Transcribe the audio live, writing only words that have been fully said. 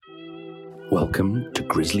Welcome to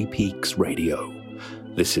Grizzly Peaks Radio.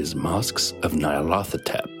 This is Masks of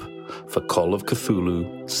Nyarlathotep for Call of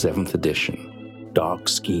Cthulhu 7th edition. Dark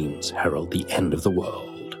schemes herald the end of the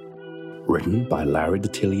world. Written by Larry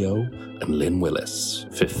DiTilio and Lynn Willis.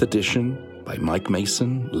 5th edition by Mike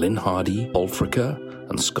Mason, Lynn Hardy, Ulfrica,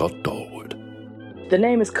 and Scott Dorward. The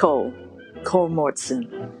name is Cole Mortson,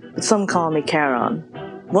 but some call me Charon.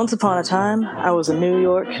 Once upon a time, I was a New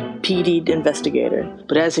York PD investigator,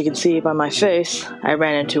 but as you can see by my face, I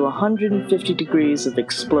ran into 150 degrees of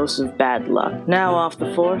explosive bad luck. Now off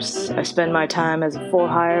the force, I spend my time as a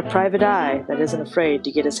for-hire private eye that isn't afraid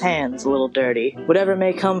to get his hands a little dirty. Whatever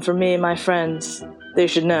may come for me and my friends, they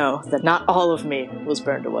should know that not all of me was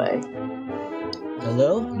burned away.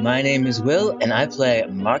 Hello, my name is Will, and I play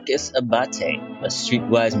Marcus Abate, a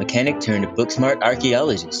streetwise mechanic turned book-smart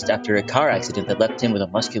archaeologist after a car accident that left him with a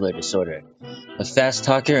muscular disorder. A fast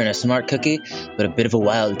talker and a smart cookie, but a bit of a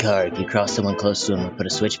wild card if you cross someone close to him or put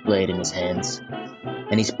a switchblade in his hands.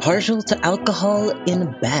 And he's partial to alcohol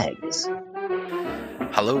in bags.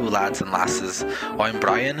 Hello, lads and lasses. I'm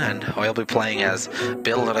Brian, and I'll be playing as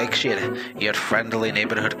Bill Rakeshid, your friendly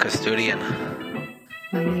neighborhood custodian.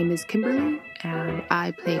 My name is Kimberly, and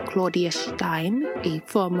I play Claudia Stein, a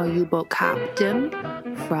former U-boat captain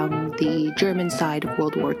from the German side of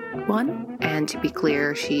World War I. And to be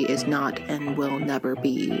clear, she is not and will never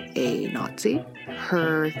be a Nazi.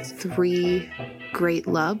 Her three great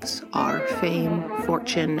loves are fame,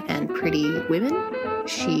 fortune, and pretty women.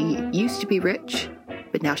 She used to be rich,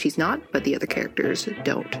 but now she's not, but the other characters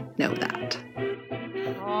don't know that.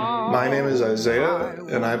 My name is Isaiah,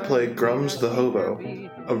 and I play Grums the Hobo,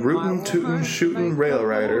 a rootin', tootin', shootin' rail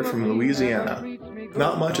rider from Louisiana.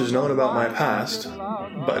 Not much is known about my past,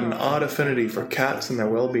 but an odd affinity for cats and their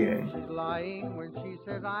well-being.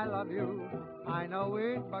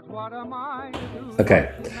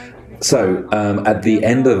 Okay, so at the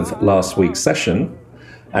end of last week's session,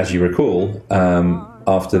 as you recall,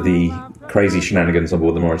 after the crazy shenanigans on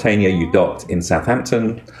board the Mauritania, you docked in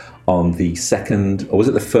Southampton on the 2nd, or was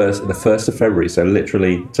it the 1st of February, so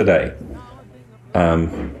literally today,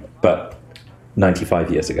 but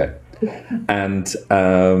 95 years ago. And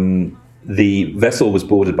the vessel was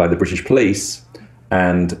boarded by the British police,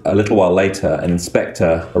 and a little while later, an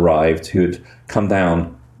inspector arrived who had come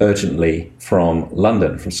down urgently from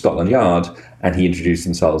London, from Scotland Yard, and he introduced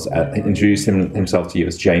himself to you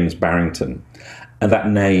as James Barrington. And that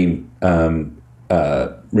name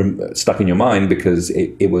stuck in your mind because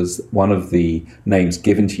it was one of the names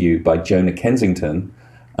given to you by Jonah Kensington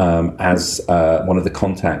as one of the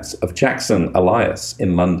contacts of Jackson Elias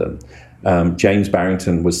in London. James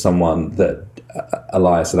Barrington was someone that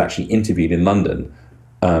Elias had actually interviewed in London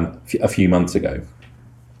a few months ago.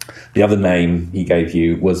 The other name he gave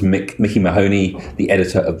you was Mickey Mahoney, the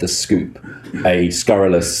editor of The Scoop, a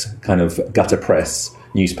scurrilous kind of gutter press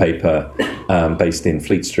newspaper based in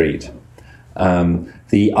Fleet Street.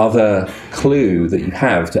 The other clue that you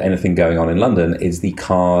have to anything going on in London is the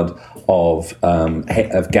card of a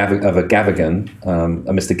Gavigan,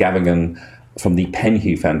 a Mr. Gavigan from the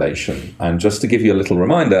Penhew Foundation. And just to give you a little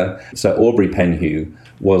reminder, Sir Aubrey Penhew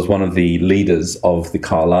was one of the leaders of the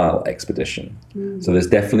Carlisle expedition. So there's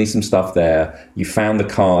definitely some stuff there. You found the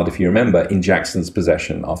card, if you remember, in Jackson's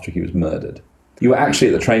possession after he was murdered. You were actually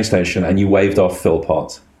at the train station and you waved off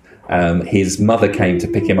Philpott. His mother came to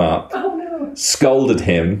pick him up, scolded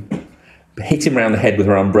him, hit him around the head with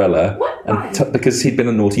her umbrella, and because he'd been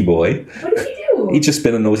a naughty boy. What did he do? He'd just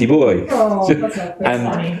been a naughty boy. Oh, that's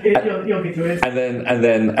funny. You'll get to it. And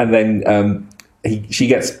then she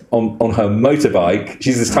gets on her motorbike.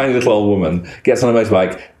 She's this tiny little old woman. Gets on a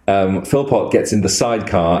motorbike. Philpott gets in the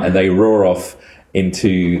sidecar, and they roar off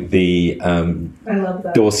into the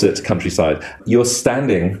Dorset countryside. You're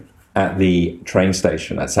standing at the train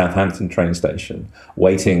station, at Southampton train station,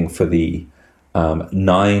 waiting for the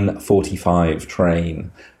 9:45 train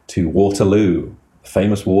to Waterloo,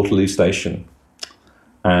 famous Waterloo station.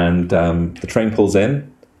 And the train pulls in,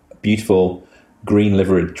 a beautiful green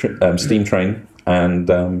liveried steam train, and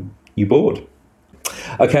you board.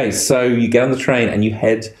 Okay, so you get on the train and you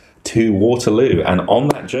head to Waterloo, and on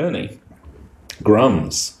that journey,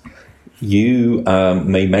 Grums, you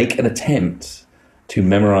may make an attempt to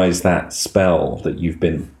memorize that spell that you've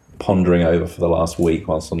been pondering over for the last week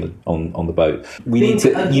whilst on the boat.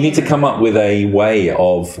 You need to come up with a way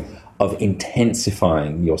of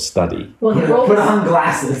intensifying your study. Well, put on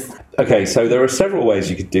glasses. Okay, so there are several ways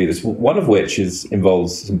you could do this. One of which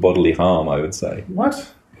involves some bodily harm, I would say.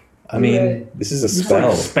 What? I mean, this is a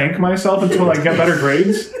spell. Just spank myself until I get better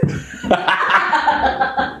grades?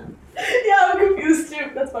 Yeah, I'm confused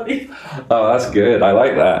too. That's funny. Oh, that's good. I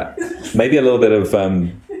like that. Maybe a little bit of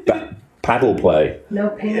paddle play. No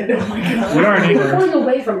pain. Oh my god. We are in We're England. going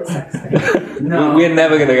away from the sex thing. No. We're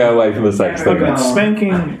never going to go away from the sex thing. No.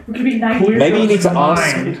 Spanking. It could be 90. Maybe you need to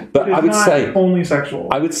ask, Mind, but it's I would not say only sexual.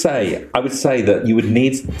 I would say that you would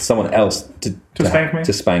need someone else to spank me?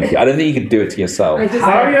 To spank you. I don't think you could do it to yourself. I just,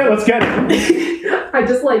 Oh yeah, let's get it. I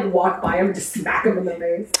just like walk by him and just smack him in the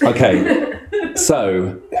face. Okay.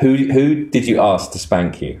 So who did you ask to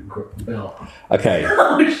spank you? Bill. Okay.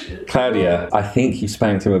 Oh shit. Claudia, I think you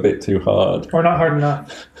spanked him a bit too hard. Or not hard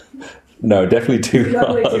enough. No, definitely too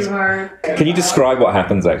Definitely hard. too hard. Can you describe what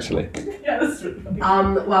happens actually? Yeah, that's really funny.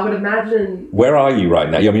 Well, I would imagine. Where are you right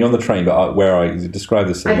now? I mean, you're on the train, but where are you? Describe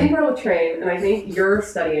the scene. I think we're on the train, and I think you're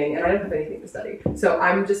studying, and I don't have anything to study, so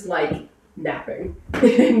I'm just like napping,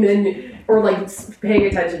 and then or like paying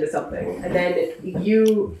attention to something, and then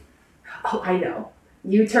you. Oh, I know.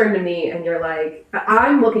 You turn to me, and you're like,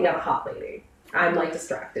 I'm looking at a hot lady. I'm like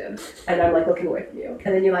distracted, and I'm like looking away from you,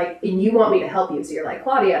 and then you're like, and you want me to help you, so you're like,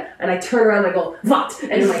 Claudia, and I turn around and I go, what?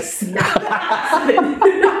 And like snap.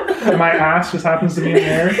 And my ass just happens to be in the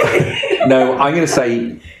air. No, I'm gonna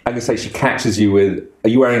say she catches you with. Are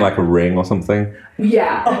you wearing like a ring or something?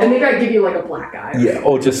 Yeah, and maybe I give you like a black eye. Yeah,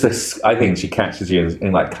 or just this. I think she catches you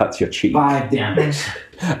and like cuts your cheek, 5 damage.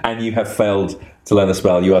 and you have failed to learn the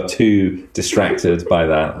spell. You are too distracted by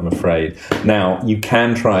that, I'm afraid. Now you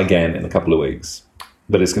can try again in a couple of weeks,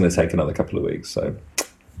 but it's going to take another couple of weeks. So,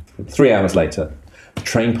 3 hours later, the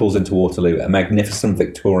train pulls into Waterloo, a magnificent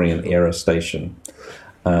Victorian era station.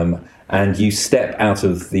 And you step out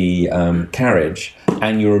of the carriage,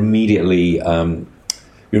 and you're immediately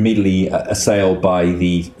assailed by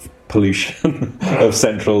the pollution of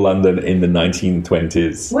central London in the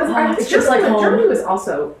 1920s. It's just like Germany was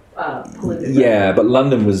also polluted. Yeah, but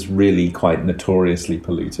London was really quite notoriously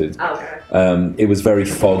polluted. Okay. It was very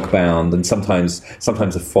fog bound, and sometimes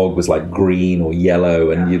the fog was like green or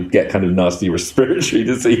yellow, and you'd get kind of nasty respiratory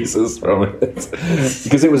diseases from it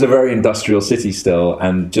because it was a very industrial city still,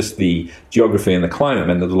 and just the geography and the climate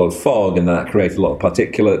meant there was a lot of fog, and that created a lot of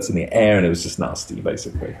particulates in the air, and it was just nasty,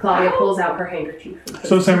 basically. Claudia pulls out her handkerchief.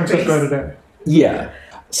 So San Francisco today. Yeah.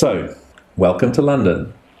 So, welcome to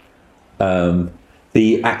London.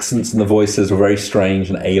 The accents and the voices were very strange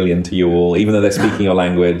and alien to you all, even though they're speaking your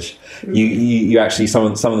language. You actually, some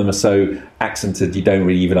of them are so accented you don't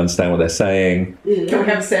really even understand what they're saying. Can we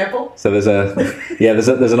have a sample? So there's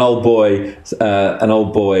an old boy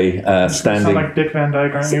standing. Sound like Dick Van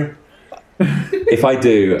Dyke, aren't you? If I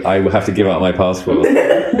do, I will have to give out my passport.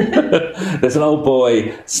 There's an old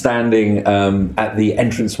boy standing at the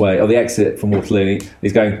entranceway or the exit from Waterloo.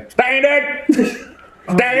 He's going, "Standard!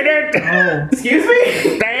 Standard! Oh. Excuse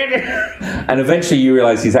me? Standard!" And eventually you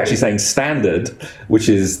realise he's actually saying Standard, which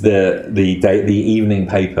is the evening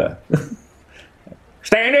paper.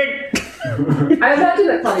 Standard! I imagine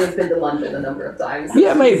that Claudia's been to London a number of times.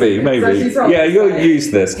 Yeah, maybe. So she's probably Yeah, you're like-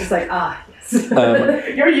 used to this. She's like, yes.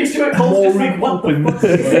 You're used to it. Cole's just like, what the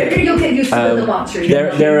fuck? You'll get used to the debauchery.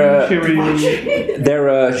 There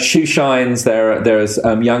are shoe shines. There's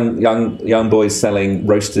young boys selling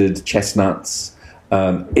roasted chestnuts.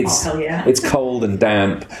 Hell yeah. It's cold and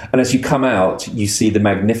damp, and as you come out, you see the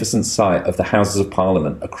magnificent sight of the Houses of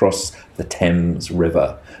Parliament across the Thames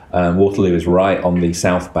River. Waterloo is right on the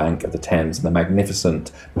south bank of the Thames, and the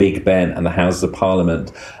magnificent Big Ben and the Houses of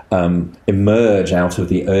Parliament emerge out of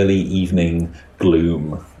the early evening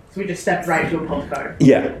gloom. So we just stepped right into a postcard.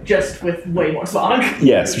 Yeah. Just with way more smog.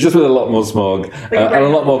 Yes, just with a lot more smog Like and a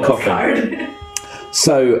lot more postcard. coughing.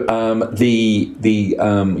 So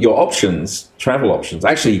your options, travel options.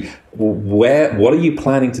 Actually, what are you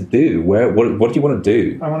planning to do? What do you want to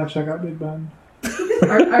do? I want to check out Big Ben.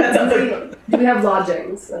 Do we have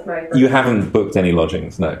lodgings? That's my first. You haven't booked any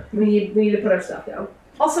lodgings, no. We need to put our stuff down.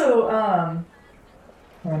 Also,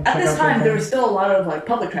 I wanna at check this out time, Big there Ben. was still a lot of like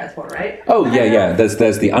public transport, right? Oh yeah.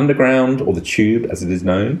 There's the underground or the tube, as it is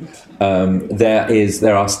known.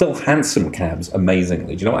 There are still hansom cabs.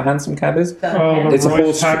 Amazingly, do you know what a hansom cab is? Oh, the It's a Royce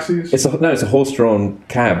horse. taxis. It's a horse-drawn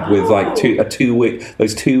cab with like two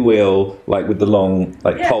wheel like with the long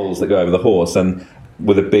poles that go over the horse and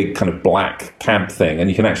with a big kind of black cab thing, and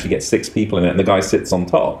you can actually get 6 people in it, and the guy sits on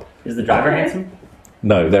top. Is the driver handsome?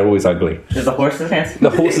 No, they're always ugly. Is the horse handsome? The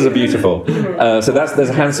horses are beautiful. So there's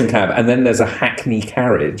a hansom cab, and then there's a hackney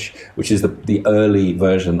carriage, which is the early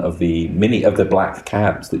version of the black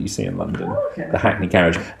cabs that you see in London. Okay. The hackney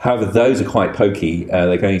carriage. However, those are quite pokey.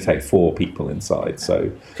 They can only take 4 people inside. So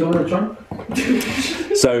 2 in the trunk?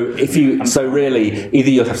 so really, either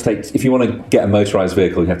you'll have to take, if you want to get a motorised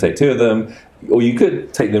vehicle, you have to take 2 of them, or you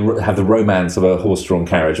could have the romance of a horse-drawn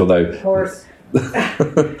carriage. Although Horse.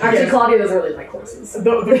 Actually, Claudia doesn't really like horses.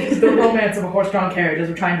 The romance of a horse-drawn carriage is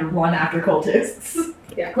we're trying to run after cultists.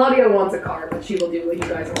 Yeah, Claudia wants a car, but she will do what you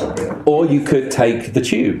guys want to do. Or you could take the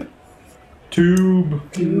tube. Tube.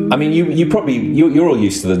 I mean, you're all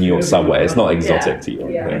used to the New York subway. It's not exotic to you.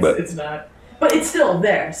 Yeah, but It's not. But it's still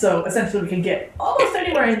there, so essentially we can get almost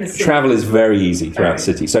anywhere in the city. travel is very easy throughout the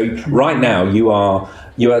city. So right now you are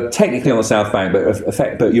technically on the south bank,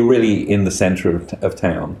 but you're really in the centre of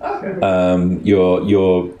town. Okay.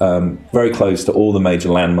 You're very close to all the major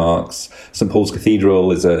landmarks. St Paul's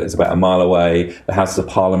Cathedral is about a mile away. The Houses of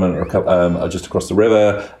Parliament are just across the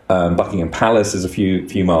river. Buckingham Palace is a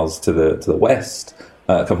few miles to the west.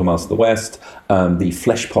 A couple of miles to the west. The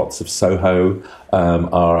flesh pots of Soho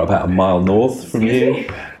are about a mile north from you.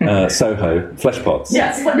 Soho, flesh pots.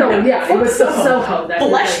 Yes. It was Soho.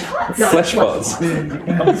 Flesh pots? Flesh pots.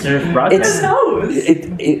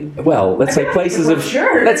 Well, let's say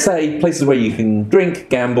places where you can drink,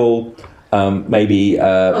 gamble, maybe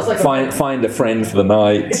find a friend for the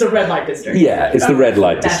night. It's a red light district. Yeah, it's the red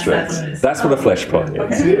light district. That's what a flesh pot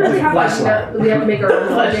is. Do we really have we have to make our own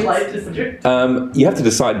Flesh lodgings? light district. You have to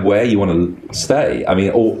decide where you want to stay. I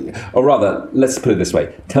mean, or rather, let's put it this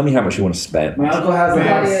way. Tell me how much you want to spend. My uncle has a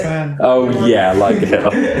house. Oh yeah, like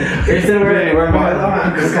hell. You're still where my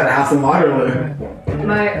uncle's got a house in Waterloo.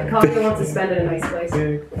 My Claudia wants to spend it in a nice place.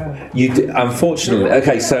 You do, unfortunately.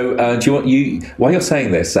 Okay, so do you want while you're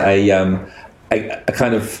saying this, a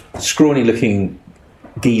kind of scrawny-looking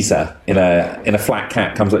geezer in a flat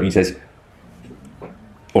cap comes up and he says,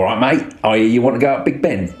 "All right, mate. You want to go up Big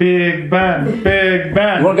Ben? Big Ben, Big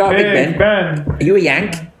Ben. You want to go up Big Ben? Are you a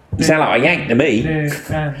Yank? You sound like a Yank to me.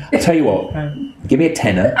 I'll tell you what. Give me a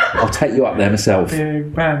tenner. I'll take you up there myself."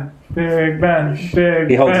 Big Ben, Big Ben, Big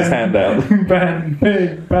He holds his hand out. Big Ben,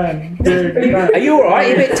 Big Ben, Big Ben. Are you all right? Are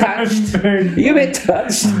you a bit touched? Are you a bit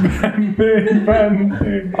touched? Big Ben,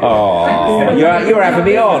 Big Oh, you're having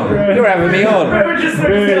me on. You're having me on. We're just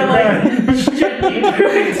gonna like.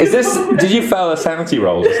 Is this? Did you fail a sanity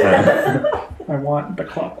roll just now? I want the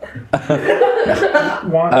clock.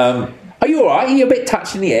 Are you all right? Are you a bit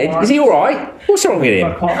touched in the head? Is he all right? What's wrong with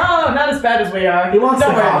him? Oh, not as bad as we are. He wants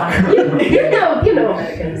Don't the worry cock. about it. You know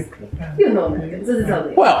Americans. You know Americans. This is how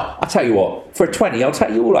they. Well, I'll tell you what. For a 20, I'll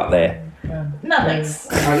take you all up there. No thanks.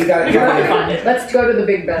 You got We can probably find it. Let's go to the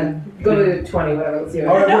Big Ben. Go to 20, whatever. Let's do it.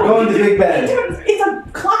 All right, we're going to Big Ben. It's a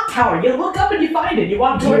clock tower. You look up and you find it. You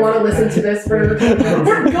walk Do you towards want to listen to this for?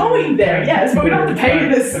 We're going there, yes, but we don't have to pay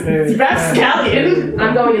this rapscallion.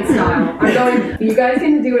 I'm going in style. You guys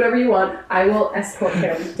can do whatever you want. I will escort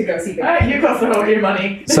him to go see Big Ben. Alright, you go throw your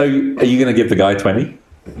money. So, are you going to give the guy 20?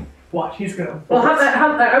 Watch, he's gonna. Well,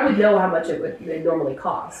 how I would know how much it would normally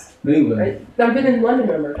cost. Right? I've been in London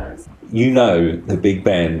a number of times. You know the Big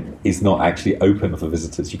Ben is not actually open for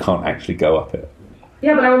visitors. You can't actually go up it.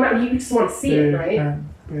 Yeah, but you just want to see it, right?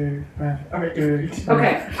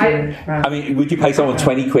 Okay. I mean, would you pay someone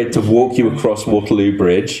 20 quid to walk you across Waterloo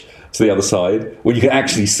Bridge to the other side when you can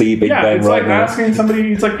actually see Big Ben it's right like now?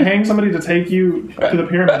 It's like paying somebody to take you to the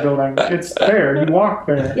pyramid building. It's there. You walk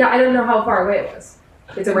there. Yeah, I don't know how far away it was.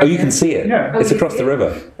 It's a Oh, you can see it. Yeah. It's across the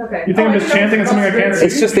river. Okay. You think I'm just chanting at something I can't see?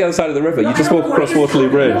 It's just the other side of the river. You just walk across Waterloo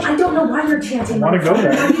Bridge. No, I don't know why you're chanting. I want to go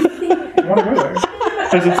there. I want to go there.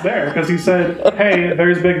 Because it's there. Because he said, "Hey,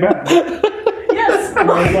 there's Big Ben." Yes! I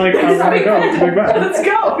was like, I want to go to Big Ben. Let's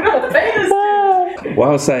go! We don't have to pay this dude! What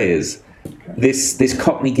I'll say is, this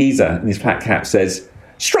Cockney geezer in his flat cap says,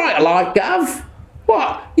 "Straight alike, Gov.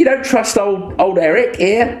 What? You don't trust old Eric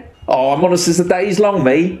here? Oh, I'm honest as the day's long,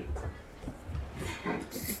 me."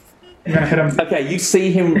 I'm gonna hit him. Okay, you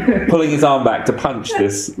see him pulling his arm back to punch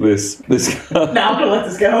this guy. No, I'm gonna let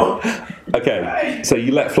this go. Okay, so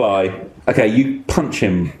you let fly. Okay, you punch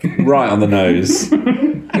him right on the nose.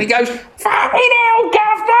 And he goes, "Fucking hell,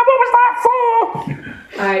 Governor, what was that for?"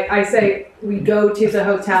 I say we go to the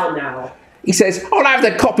hotel now. He says, "I'll have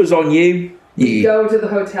the coppers on you." We go to the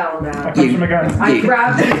hotel now. I punch him again. I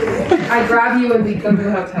grab you and we go to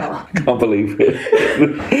the hotel. Can't believe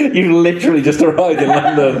it. You literally just arrived in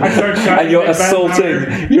London and you're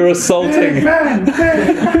assaulting. You're assaulting. You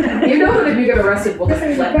know that if you get arrested, we'll just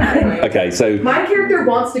let that anyway. Okay, so My character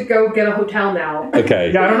wants to go get a hotel now.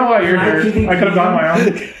 okay. Yeah, I don't know why you're here. I could have gone my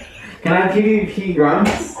own. Can I PvP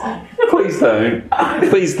grunts? Please don't.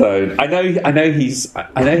 Please don't. I know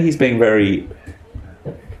he's being very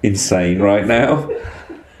insane right now.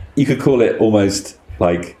 You could call it almost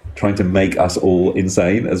like trying to make us all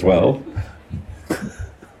insane as well.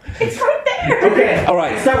 It's right there! Okay. All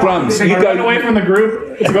right, Grums, you I ran go. away from the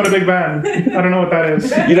group to go to Big Ben. I don't know what that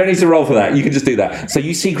is. You don't need to roll for that. You can just do that. So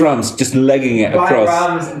you see Grums just legging it Bye, across,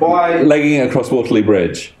 Rams. Bye. legging it across Waterloo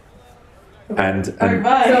Bridge. And So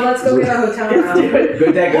let's go get our hotel now.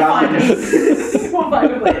 Good day, We'll find it. We'll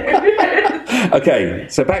find it later. okay,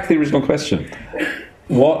 so back to the original question.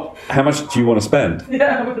 How much do you want to spend?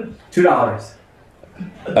 Yeah. $2.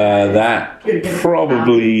 That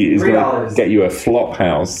probably is going $3. to get you a flop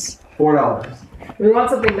house. $4. We want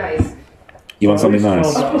something nice. You want something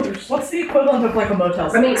nice? What's the equivalent of like a Motel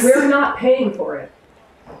 6? I mean, we're not paying for it.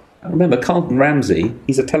 Remember, Carlton Ramsay,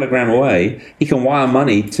 he's a telegram away. He can wire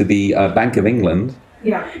money to the Bank of England.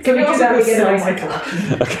 Yeah. So we do that, we get a nice hotel.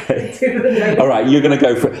 Okay. All right, you're going to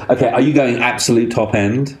go for... Okay, are you going absolute top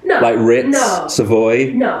end? No. Like Ritz, No.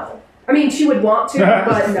 Savoy? No. I mean, she would want to,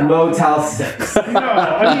 but no. Motel 6. No,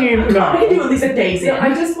 I mean, no. We can do at least a day's No, in.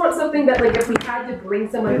 I just want something that, like, if we had to bring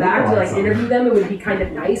someone back to, like, interview them, it would be kind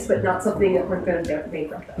of nice, but not something that we're going to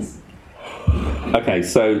bankrupt us. Okay,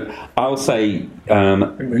 so I'll say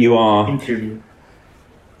you are... Interview.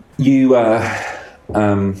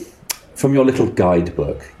 From your little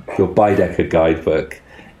guidebook, your Baedeker guidebook,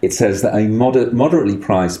 it says that a moderately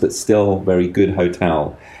priced but still very good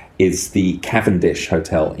hotel is the Cavendish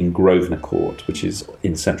Hotel in Grosvenor Court, which is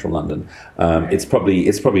in central London. It's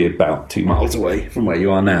probably about 2 miles away from where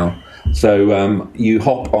you are now. So you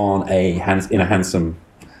hop on in a handsome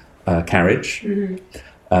carriage.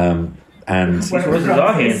 Mm-hmm. And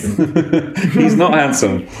handsome. he's not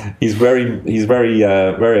handsome. He's very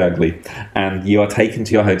ugly. And you are taken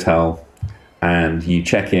to your hotel, and you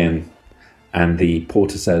check in, and the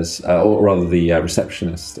porter says, or rather the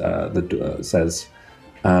receptionist says,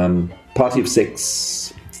 "Party of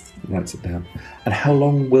 6." You can sit down. And how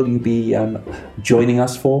long will you be joining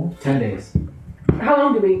us for? 10 days. How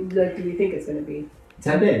long do we think it's going to be?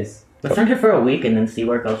 10 days. Let's rent it for a week and then see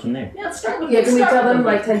where it goes from there. Yeah, let's start with Can we tell them,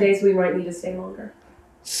 like, 10 days we might need to stay longer?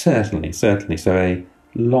 Certainly. So a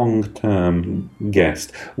long-term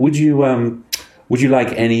guest. Would you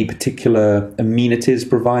like any particular amenities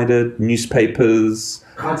provided? Newspapers?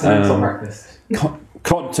 Continental breakfast.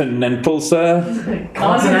 Continental, sir?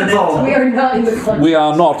 Continental. We are not in the country. We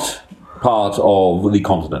are not part of the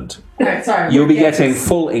continent. Okay, sorry. You'll be getting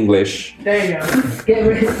full English. There you go.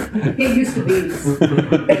 Get used to these.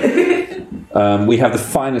 We have the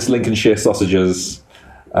finest Lincolnshire sausages,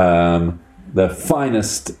 the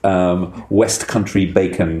finest West Country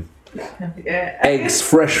bacon, Yeah. eggs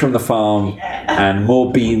fresh from the farm, and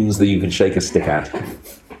more beans than you can shake a stick at.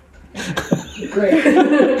 Great.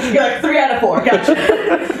 You're like 3 out of 4. Gotcha.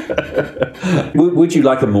 Would you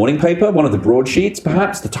like a morning paper? One of the broadsheets,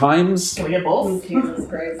 perhaps? The Times? Can we get both? Jesus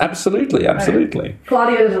Christ. Absolutely.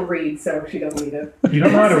 Claudia doesn't read, so she doesn't need it. You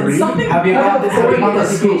don't know how to read? Something Have you about got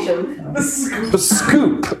this the education. The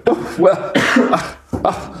scoop. Well,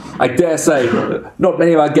 I dare say not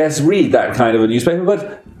many of our guests read that kind of a newspaper,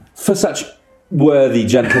 but for such worthy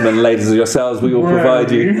gentlemen, ladies as yourselves, we will provide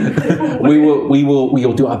you. we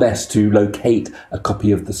will do our best to locate a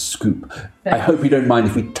copy of the scoop. I hope you don't mind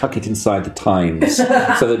if we tuck it inside the Times so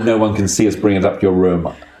that no one can see us bring it up your room.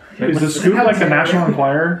 Is the scoop like the National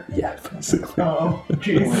Enquirer? Yeah, basically. Oh,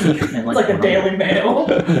 jeez. It's like a Daily Mail.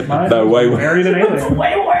 No, way worse. Married an It's alien.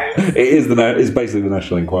 way worse. It's basically the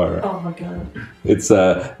National Enquirer. Oh my god. It's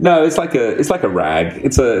it's like a rag.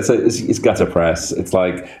 It's gutter press.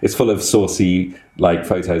 It's full of saucy like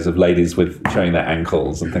photos of ladies with showing their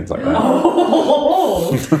ankles and things like that.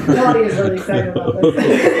 Oh. Claudia's really excited about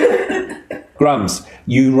this. Grums,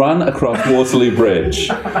 you run across Waterloo Bridge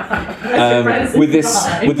with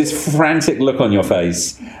this frantic look on your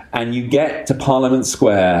face, and you get to Parliament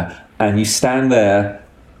Square, and you stand there,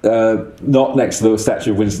 not next to the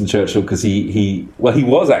statue of Winston Churchill, because he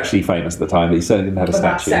was actually famous at the time, but he certainly didn't have a But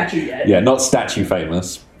not statue. statue yet. Yeah, not statue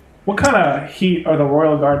famous. What kind of heat are the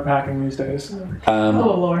Royal Guard packing these days? Oh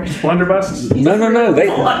lord. Blunderbusses? No. They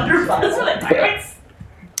Blunderbuss for the pirates.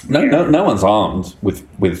 no one's armed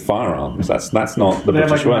with firearms. That's not the They have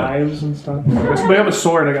British like way. knives and stuff. They have a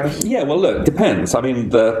sword, I guess. Yeah, well, look, depends. I mean,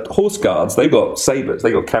 the horse guards, they've got sabres.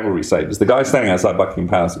 They've got cavalry sabres. The guy standing outside Buckingham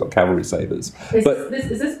Palace has got cavalry sabres. Is But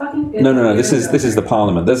this fucking... no. This is the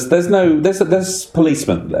Parliament. There's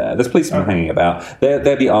policemen there. There's policemen hanging about.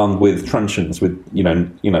 They'll be armed with truncheons, with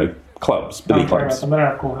clubs, billy clubs. They don't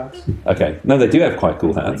have cool hats. Okay, no, they do have quite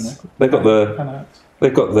cool hats. They've got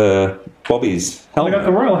the Bobby's They helmet. got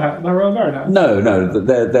the Royal Guard hat. No,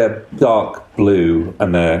 they're dark blue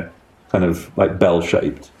and they're kind of like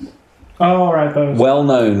bell-shaped. Oh, right, those. Well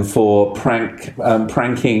known for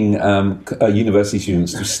pranking university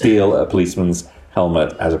students to steal a policeman's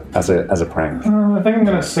helmet as a prank. I think I'm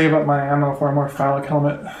going to save up my ammo for a more phallic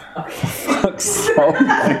helmet. Fuck's sake.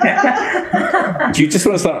 Do you just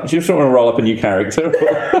want to roll up a new character?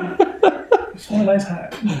 Just want a nice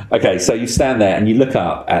hat. Okay, so you stand there and you look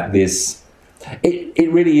up at this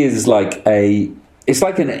It really is like it's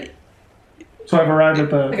like an. So I've arrived at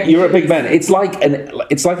the. You're at Big Ben. It's like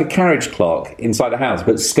a carriage clock inside a house,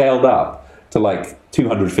 but scaled up to like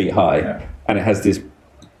 200 feet high, and it has this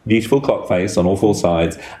beautiful clock face on all four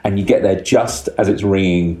sides, and you get there just as it's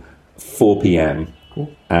ringing 4 p.m. Cool.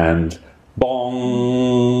 And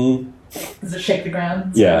bong. Does it shake the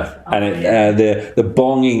ground? Yeah, and the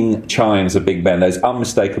bonging chimes of Big Ben, those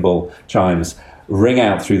unmistakable chimes, ring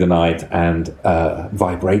out through the night and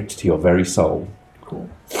vibrate to your very soul. Cool.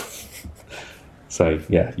 So,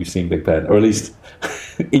 yeah, you've seen Big Ben. Or at least,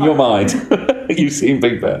 in your mind, you've seen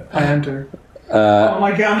Big Ben. I enter. Oh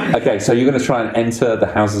my god. Okay, so you're going to try and enter the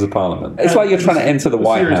Houses of Parliament. It's like you're trying to enter the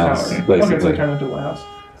White House, Tower. basically. Okay, so I turn into the White House.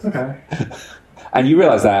 Okay. And you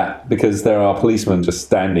realise that because there are policemen just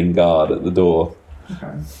standing guard at the door.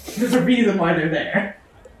 Okay. There's a reason why they're there.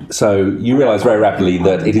 So you realise very rapidly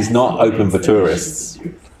that it is not open for tourists.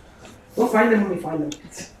 We'll find them when we find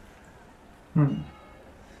them.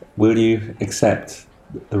 Will you accept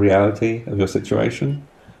the reality of your situation?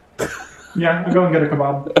 Yeah, I'll go and get a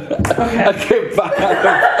kebab. A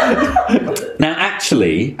kebab. Now,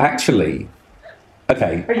 actually,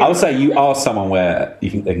 okay, I'll say you are someone where you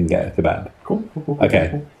think they can get a kebab. Cool.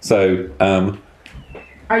 Okay, so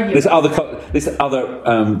this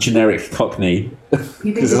other generic Cockney,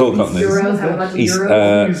 because it's all Cockneys. Euros, have a bunch of He's,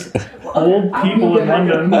 euros. Old people in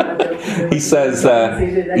London. He says,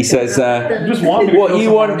 Just want me to "What kill you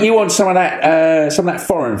someone. want? Some of that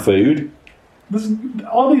foreign food."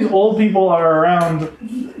 All these old people are around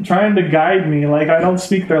trying to guide me like I don't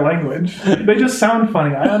speak their language. They just sound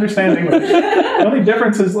funny. I understand English. The only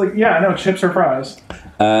difference is chips or fries.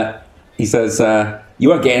 He says, "You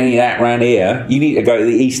won't get any of that around here. You need to go to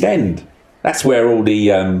the East End. That's where all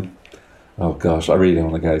the oh gosh, I really don't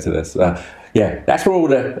want to go to this. That's where all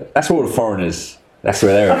the foreigners. That's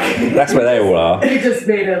where they all are." He just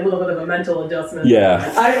made a little bit of a mental adjustment.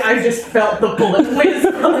 Yeah. I just felt the bullet whiz.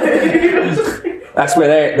 That's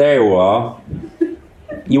where they all are.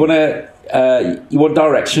 You want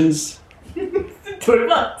directions?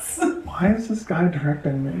 $2. Why is this guy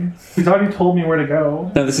directing me? He's already told me where to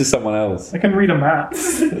go. No, this is someone else. I can read a map.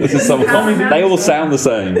 This is someone. They all sound the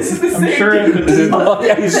same. I'm sure This is not,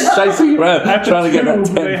 yeah, he's chasing you around, trying to get that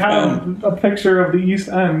 10 they pound. have a picture of the East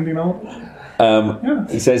End,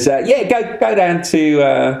 He says, go down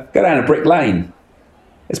to Brick Lane.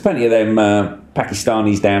 There's plenty of them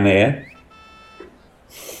Pakistanis down there.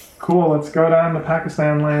 Cool, let's go down to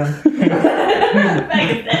Pakistan land.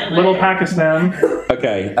 Little Pakistan.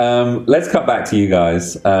 Okay, let's cut back to you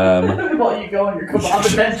guys. While you go on your kebab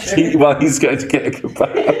adventure. While he's going to get a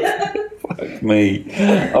kebab. Fuck me.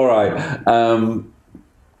 All right.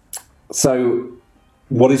 So,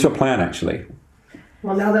 what is your plan, actually?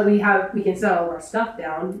 Well, now that we can set all our stuff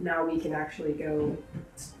down, now we can actually go,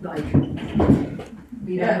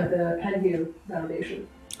 be done with the Penview Foundation.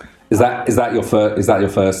 Is that your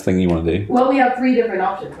first thing you want to do? Well, we have 3 different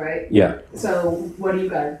options, right? Yeah. So, what do you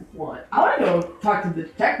guys want? I want to go talk to the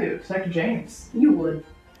detective, Dr. James. You would.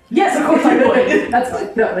 Yes, of course I would. That's fine.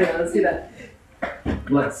 No, yeah, let's do that.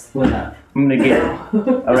 I'm gonna get.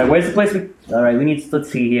 All right, where's the place? All right, let's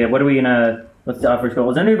see here. What are we gonna? What's the first goal?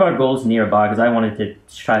 Is any of our goals nearby? Because I wanted to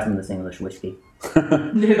try some of this English whiskey.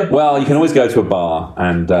 Well, you can always go to a bar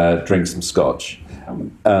and drink some scotch.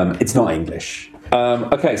 It's not English.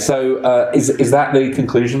 Okay, so is that the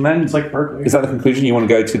conclusion then? It's like Berkeley. Is that the conclusion? You want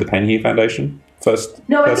to go to the Penhue Foundation first?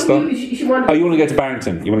 No, I first think stop? you want to... Oh, you want to go to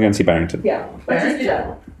Barrington? You want to go and see Barrington? Yeah, let's just do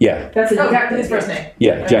that. Yeah. That's his first name.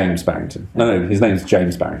 Yeah, James Barrington. No, his name's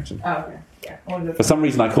James Barrington. Oh, okay. Yeah. For some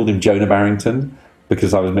reason, I called him Jonah Barrington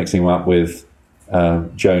because I was mixing him up with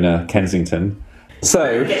Jonah Kensington.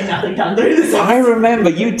 So, Getting nothing done through this. I remember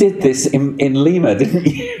you did this in Lima, didn't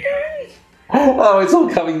you? Oh, it's all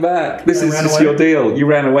coming back. This is just your deal. You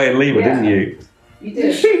ran away in Lima, didn't you? You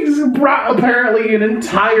did. She's brought apparently an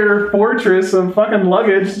entire fortress of fucking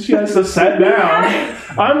luggage she has to set down.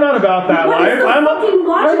 I'm not about that What life. is the fucking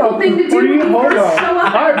logical thing to do when you Hold first show on.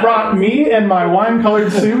 up? I brought me and my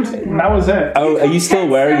wine-colored suit, and that was it. Oh, are you still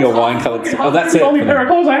wearing your wine-coloured? Oh, that's It's the it. only pair of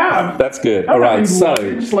clothes I have. That's good. I'm All right, not so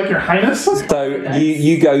luggage, like your highness.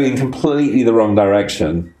 you go in completely the wrong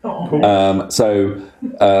direction. Cool. So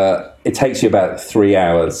it takes you about 3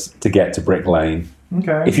 hours to get to Brick Lane.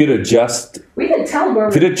 Okay. If you'd have just We didn't tell him where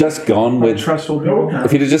If you'd have just gone with trustful people.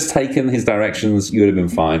 if you'd have just taken his directions, you would have been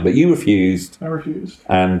fine. But you refused. I refused.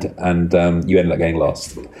 And you ended up getting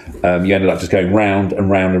lost. You ended up just going round and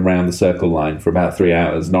round and round the circle line for about 3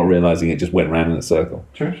 hours, not realising it just went round in a circle.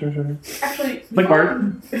 Sure. Actually, Like Bart.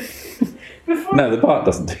 No, the Bart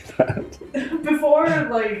doesn't do that. Before,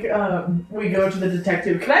 we go to the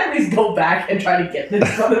detective, can I at least go back and try to get this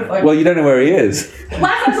motherfucker? Well, you don't know where he is.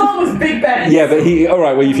 Last I saw him was Big Ben. Yeah, but all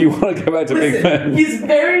right, well, if you want to go back to Big Ben. He's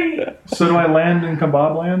very... So do I land in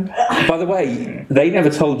Kebab Land? By the way, they never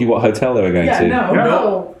told you what hotel they were going to.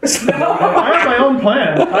 No. I have my own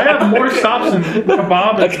plan. I have more stops in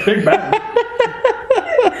Kebab and Big Ben.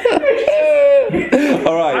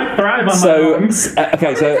 All right. I thrive on so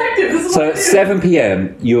at 7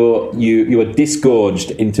 p.m. you are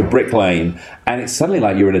disgorged into Brick Lane, and it's suddenly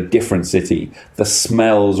like you're in a different city. The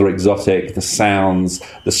smells are exotic, the sounds,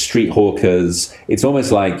 the street hawkers. It's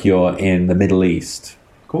almost like you're in the Middle East.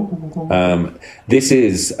 Cool. This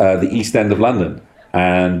is the East End of London,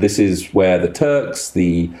 and this is where the Turks,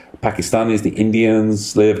 the Pakistanis, the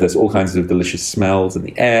Indians live. There's all kinds of delicious smells in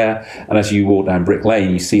the air, and as you walk down Brick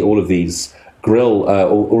Lane, you see all of these grill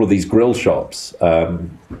shops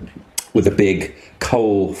with the big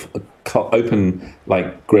open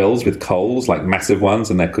like grills with coals, like massive ones,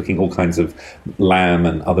 and they're cooking all kinds of lamb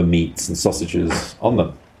and other meats and sausages on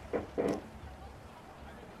them.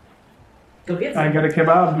 I get a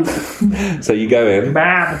kebab. So you go in,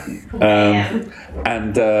 Kebab.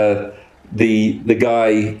 and the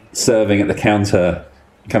guy serving at the counter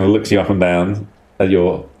kind of looks you up and down at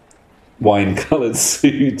your wine-coloured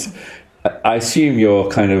suit. I assume you're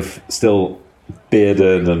kind of still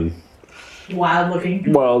bearded and Wild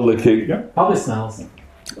looking. Yeah. Probably smells.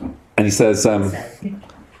 And he says,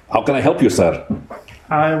 "How can I help you, sir?"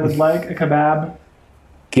 I would like a kebab.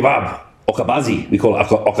 Kebab. Okabazi. We call it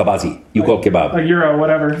okabazi. You call it kebab. A euro,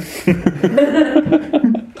 whatever.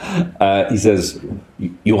 He says,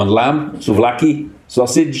 "You want lamb, souvlaki,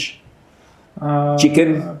 sausage,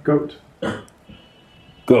 chicken?" Goat.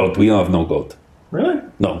 Goat. We don't have no goat. Really?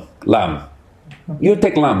 No. Lamb. You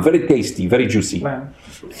take lamb. Very tasty. Very juicy. Lamb.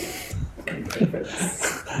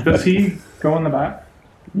 Does he go in the back?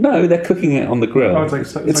 No, they're cooking it on the grill. Oh,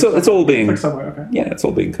 it's all being... It's like Subway, okay. Yeah, it's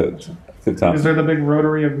all being cooked up. Is there the big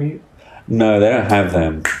rotary of meat? No, they don't have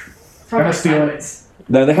them. Gonna steal it.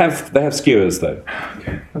 No, they have skewers though.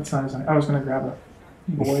 Okay, that sounds nice. I was gonna grab a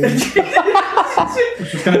blade. I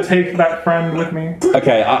was just gonna take that friend with me.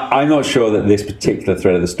 Okay, I'm not sure that this particular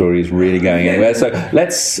thread of the story is really going anywhere. So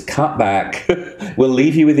let's cut back. We'll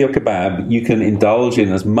leave you with your kebab. You can indulge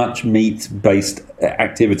in as much meat-based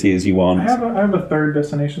activity as you want. I have a third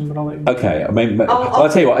destination, but I'll let you know. Okay, I mean, I'll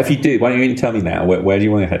tell you what. If you do, why don't you tell me now? Where do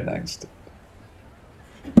you want to head next?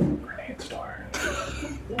 Grenade store.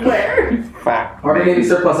 Where? Army Navy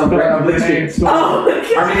surplus on Bleak Street. Oh,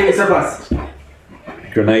 Army Navy surplus.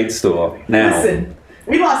 Grenade store. Now, listen,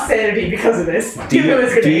 we lost sanity because of this. do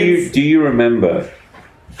grenades. you remember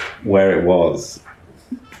where it was?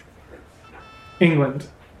 England.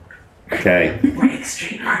 Okay. Brick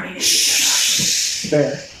Street Army.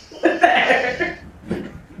 There. There.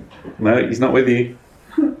 No, he's not with you.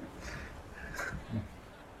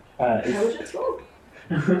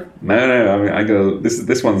 No. I mean, I go.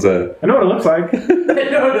 This one's a. I know what it looks like.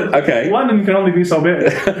 Okay. London can only be so big.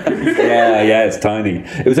 yeah, it's tiny.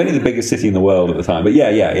 It was only the biggest city in the world at the time, but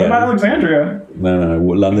yeah. What about Alexandria? No.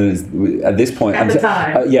 London is at this point. At the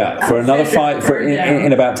time. For another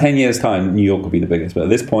in about 10 years' time, New York will be the biggest. But at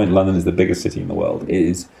this point, London is the biggest city in the world. It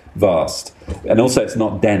is vast, and also it's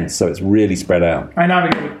not dense, so it's really spread out. I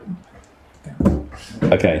navigate.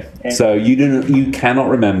 Okay, so you cannot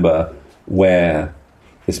remember where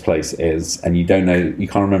this place is, and you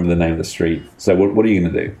can't remember the name of the street. So what are you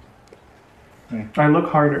going to do? I look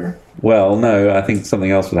harder. Well, no, I think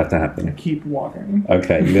something else would have to happen. I keep walking.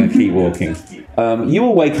 Okay, you're going to keep walking. You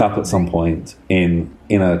will wake up at some point in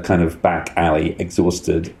a kind of back alley,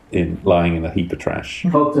 exhausted, lying in a heap of trash.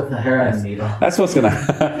 Poked with a heroin needle. That's what's going to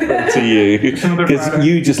happen to you, because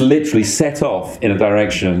you just literally set off in a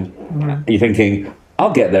direction. Mm-hmm. You're thinking,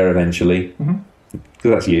 I'll get there eventually,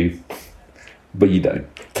 because that's you. But you don't.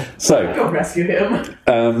 So, Go rescue him.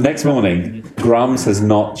 Next morning, Grums has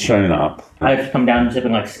not shown up. I've come down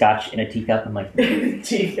sipping like scotch in a teacup. I'm like,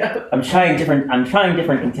 Teacup. I'm trying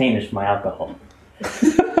different containers for my alcohol. See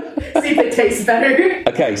if it tastes better.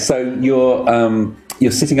 Okay, so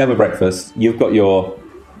you're sitting over breakfast. You've got your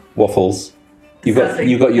waffles. You've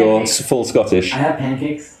got your full Scottish. I have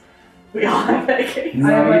pancakes. We all have pancakes.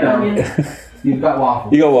 No, you don't. You've got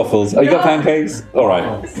waffles. You got waffles. Oh, you got pancakes? All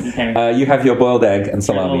right. You have your boiled egg and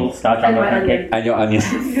salami. And your onion.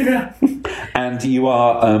 And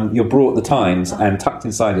you're brought the Times, and tucked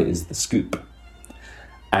inside it is the scoop.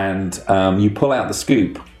 And you pull out the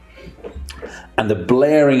scoop, and the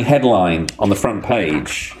blaring headline on the front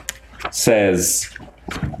page says,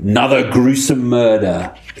 "Another gruesome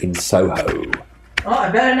murder in Soho." Oh, I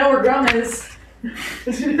bet I know where Grum is.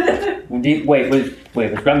 Wait, was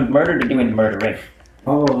Grum murdered or doing murdering?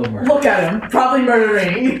 Oh, murder. Look at him. Probably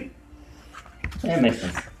murdering. That makes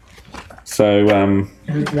sense. So,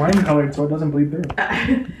 It's wine colored, so it doesn't bleed through.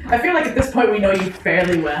 I feel like at this point we know you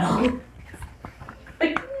fairly well.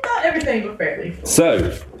 Like, not everything, but fairly.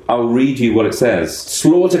 So, I'll read you what it says.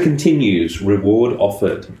 Slaughter continues. Reward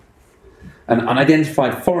offered. An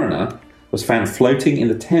unidentified foreigner was found floating in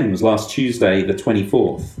the Thames last Tuesday, the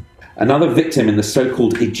 24th. Another victim in the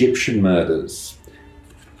so-called Egyptian murders.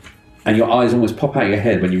 And your eyes almost pop out your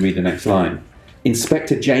head when you read the next line.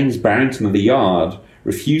 Inspector James Barrington of the Yard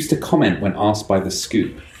refused to comment when asked by The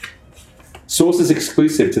Scoop. Sources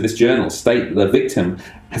exclusive to this journal state that the victim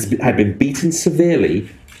had been beaten severely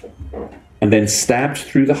and then stabbed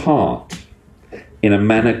through the heart in a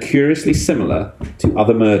manner curiously similar to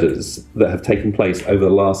other murders that have taken place over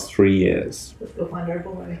the last 3 years. Let's go find our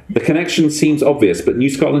boy. The connection seems obvious, but New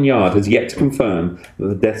Scotland Yard has yet to confirm that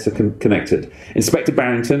the deaths are connected. Inspector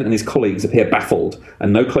Barrington and his colleagues appear baffled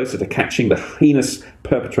and no closer to catching the heinous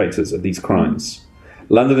perpetrators of these crimes.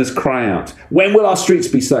 Londoners cry out, "When will our streets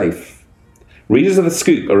be safe?" Readers of The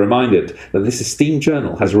Scoop are reminded that this esteemed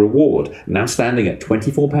journal has a reward now standing at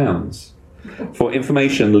 £24 for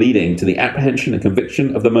information leading to the apprehension and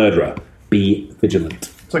conviction of the murderer. Be vigilant.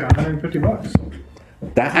 It's like $150.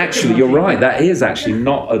 That actually, you're right, that is actually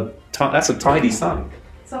not that's a tidy sum.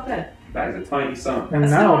 It's not bad. That is a tiny sum. And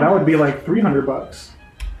now that would be like $300.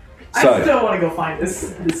 So- I still want to go find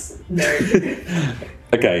this nerd.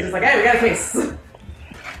 Okay, It's like, hey, we got a case.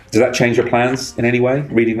 does that change your plans in any way,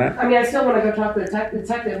 reading that? I mean, I still want to go talk to the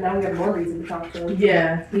detective. Now we have more reason to talk to him.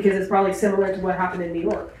 Yeah. Because it's probably similar to what happened in New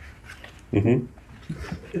York. Mm-hmm.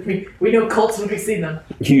 We know cults when we see them.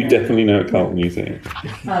 You definitely know a cult music.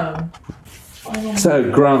 So,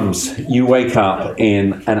 Grums, you wake up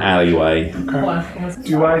in an alleyway.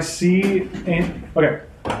 Do I see... Okay.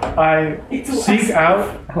 I seek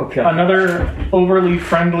out another overly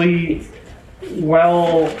friendly,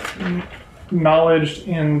 well-knowledged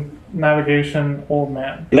in navigation old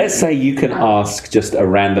man. Let's say you can ask just a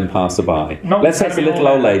random passerby. No, Let's say it's a little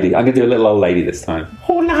old lady. I'm going to do a little old lady this time.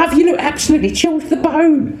 Oh, love, you look absolutely chilled to the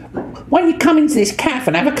bone. Why don't you come into this cafe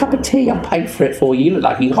and have a cup of tea? I'll pay for it for you. You look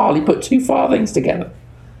like you hardly put 2 farthings together.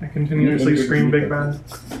 I continuously scream Big Ben.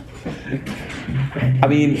 I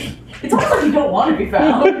mean... It's almost like you don't want to be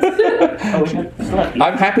found.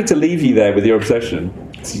 I'm happy to leave you there with your obsession.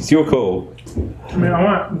 It's your call. I mean, I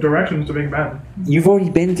want directions to Big Ben. You've already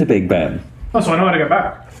been to Big Ben. Oh, so I know how to get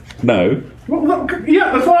back. No. Well, look,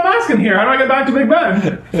 yeah, that's what I'm asking here. How do I get back to Big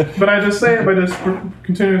Ben? But I just say it by just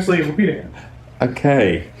continuously repeating it.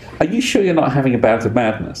 Okay. Are you sure you're not having a bout of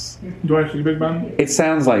madness? Do I see Big Ben? It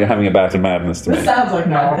sounds like you're having a bout of madness to me. This sounds like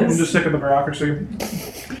No, madness. I'm just sick of the bureaucracy.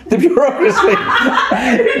 The bureaucracy.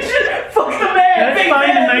 Fuck the man! Let's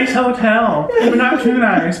find a nice hotel. But not too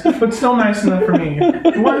nice, but still nice enough for me.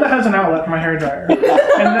 One that has an outlet for my hairdryer.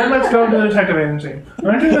 And then let's go to the detective agency.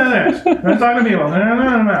 Let's do this. Let's talk to people. No.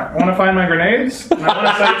 I want to find my grenades, and I want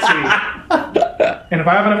to sightsee. And if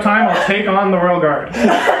I have enough time, I'll take on the Royal Guard.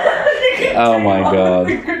 Oh my god.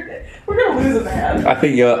 We're gonna lose a man. I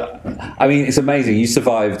think I mean, it's amazing. You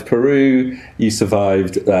survived Peru. You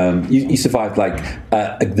survived. You survived like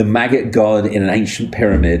the maggot god in an ancient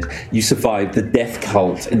pyramid. You survived the death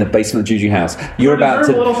cult in the basement of Juju house. You're about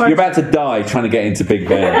to die trying to get into Big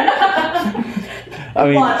Ben. I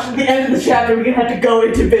mean, Watch, at the end of the chapter, we're gonna have to go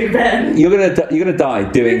into Big Ben. you're gonna die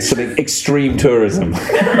doing something extreme tourism.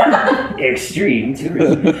 Extreme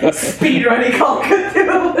tourism. Speedrunning Call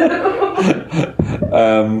Cthulhu.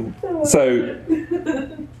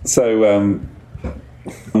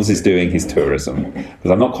 Holmes is doing his tourism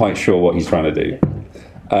because I'm not quite sure what he's trying to do.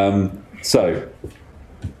 So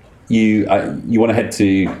you want to head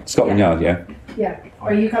to Scotland Yard, yeah? Yeah.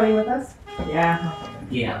 Are you coming with us? Yeah.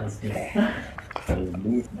 Yeah, let's do it.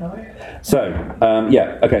 So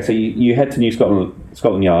okay. So you head to New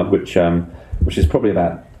Scotland Yard, which is probably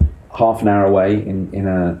about half an hour away. In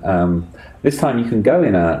a this time you can go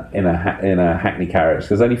in a hackney carriage.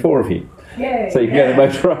 There's only 4 of you. Yay. So you can go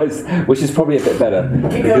motorised, which is probably a bit better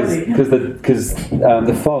because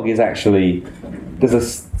the fog is actually, there's a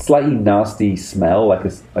slightly nasty smell, like a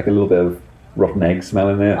little bit of rotten egg smell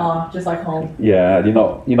in there. Oh, just like home. Yeah, you're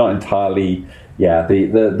not entirely. Yeah,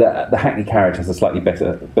 the hackney carriage has a slightly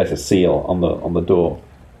better seal on the door.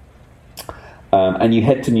 And you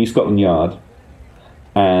head to New Scotland Yard,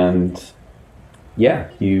 and yeah,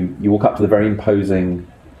 you walk up to the very imposing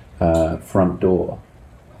front door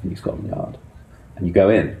of New Scotland Yard, and you go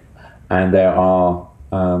in, and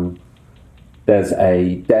there's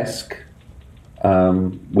a desk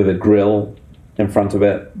with a grill in front of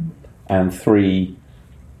it, and 3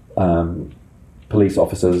 police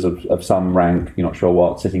officers of some rank, you're not sure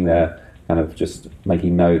what, sitting there kind of just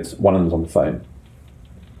making notes. One of them's on the phone.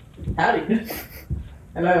 Howdy.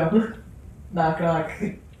 Hello. Knock, knock.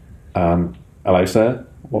 Hello, sir.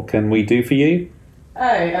 What can we do for you?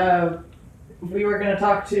 Hi, we were going to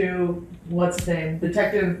talk to, what's his name?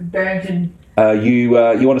 Detective Barrington. You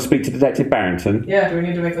want to speak to Detective Barrington? Yeah, do we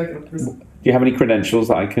need to make like a... Do you have any credentials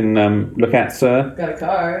that I can look at, sir? Got a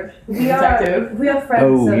card. We are friends.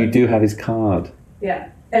 Oh, you do have his card. Yeah,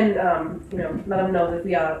 and let them know that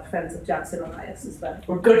we are friends of Jackson Elias as well.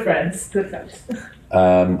 We're good friends. Good friends.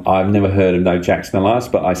 I've never heard of no Jackson Elias,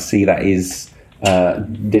 but I see that is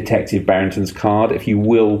Detective Barrington's card. If you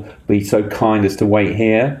will be so kind as to wait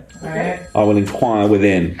here, Alright. I will inquire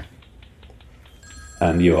within.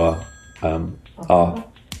 And you are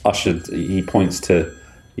ushered. He points to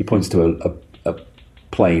a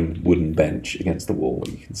plain wooden bench against the wall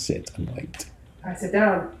where you can sit and wait. I sit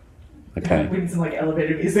down. Okay. We need some like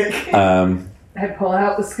elevator music. I pull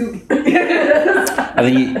out the scoop. And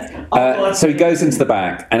then so he goes into the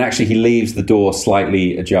back, and actually he leaves the door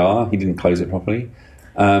slightly ajar. He didn't close it properly,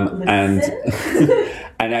 and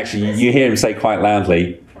actually you hear him say quite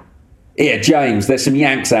loudly, "Here, James, there's some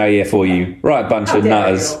Yanks out here for you. Right, bunch of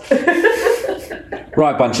nutters.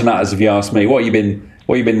 Right, bunch of nutters. If you ask me, what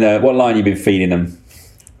line you been feeding them?"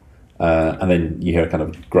 And then you hear a kind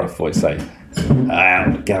of gruff voice say,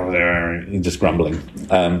 just grumbling.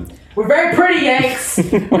 We're very pretty Yanks.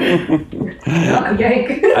 Not a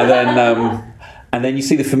Yank. And then you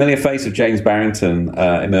see the familiar face of James Barrington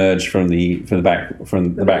emerge from the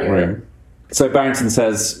back room. So Barrington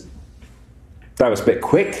says, "That was a bit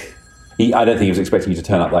quick." I don't think he was expecting you to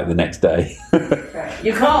turn up like the next day.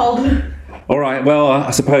 You called. All right. Well,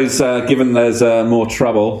 I suppose given there's more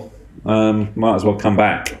trouble, might as well come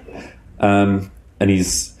back. And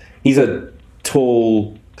he's a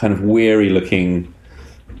tall, kind of weary-looking,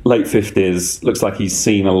 late 50s. Looks like he's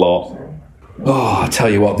seen a lot. Oh, I tell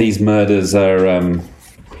you what, these murders are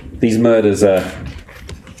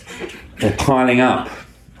they're piling up.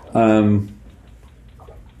 When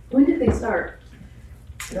did they start?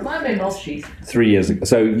 Remind me, most cheese. 3 years ago.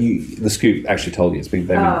 So the scoop actually told you it's been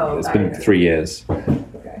 3 years.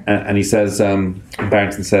 Okay. And he says,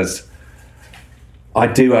 Barrington says, "I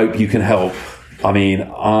do hope you can help. I mean,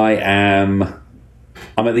 I'm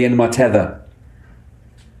at the end of my tether.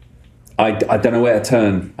 I don't know where to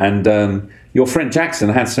turn. And your friend Jackson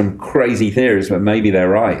had some crazy theories, but maybe they're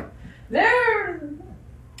right." They're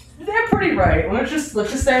pretty right. Let's just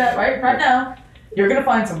say that right now. You're gonna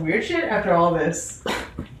find some weird shit after all this,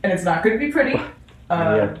 and it's not gonna be pretty.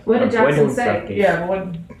 What did Jackson say? Yeah,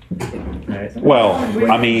 but Well,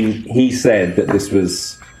 I mean, he said that this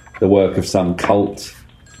was the work of some cult.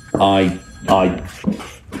 Look, I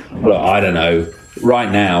don't know.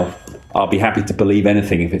 Right now, I'll be happy to believe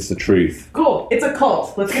anything if it's the truth. Cool. It's a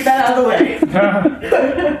cult. Let's get that out of the way.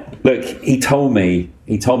 Look, he told me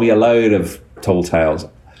a load of tall tales.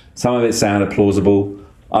 Some of it sounded plausible.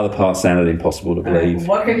 Other parts sounded impossible to believe.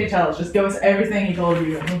 What can you tell us? Just give us everything he told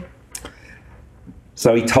you.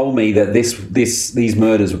 So he told me that these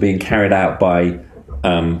murders were being carried out by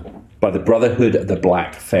the Brotherhood of the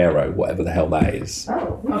Black Pharaoh, whatever the hell that is.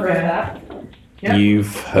 Oh, we've heard of that. Yeah.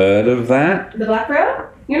 You've heard of that? The Black Pharaoh?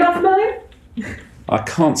 You're not familiar? I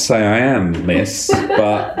can't say I am, miss,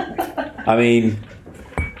 but I mean,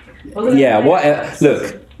 yeah.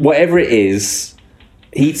 Look, whatever it is,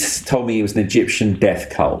 he told me it was an Egyptian death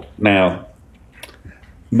cult. Now,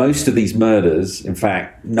 most of these murders, in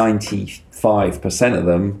fact, 95% of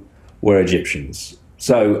them were Egyptians.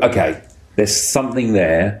 So, okay, there's something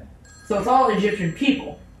there. So it's all Egyptian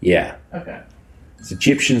people. Yeah. Okay. It's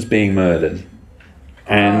Egyptians being murdered.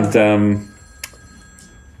 And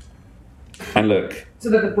look. So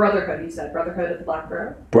they're the Brotherhood, you said. Brotherhood of the Black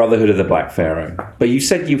Pharaoh? Brotherhood of the Black Pharaoh. But you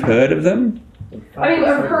said you've heard of them? I mean,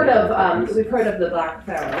 we've heard of the Black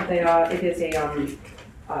Pharaoh. It is a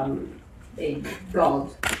god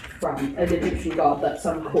from an Egyptian god that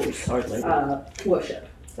some cults worship.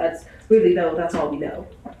 That's all we know.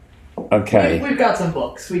 Okay. We've got some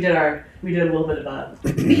books. We did a little bit of a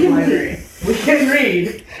library. We can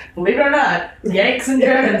read. Believe it or not, Yanks and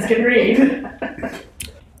Germans can read.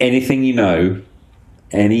 Anything you know,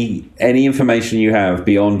 any information you have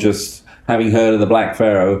beyond just having heard of the Black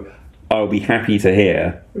Pharaoh, I'll be happy to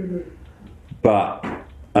hear. Mm-hmm. But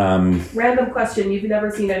random question: you've never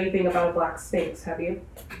seen anything about a black sphinx, have you?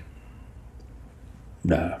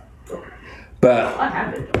 No. But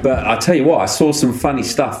I tell you what, I saw some funny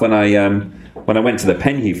stuff when I went to the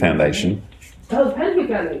Penhew Foundation. Oh, the Penhew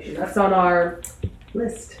Foundation. That's on our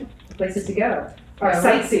list. places to go. Or Yeah,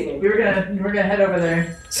 sightseeing. We were gonna head over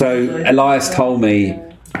there. So Elias told me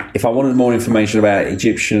if I wanted more information about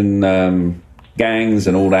Egyptian gangs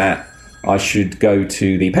and all that, I should go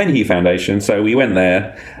to the Penhue Foundation. So we went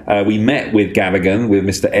there. We met with Gavigan, with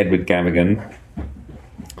Mr. Edward Gavigan.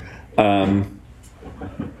 And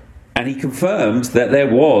he confirmed that there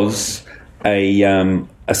was a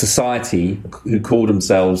society who called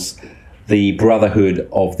themselves the Brotherhood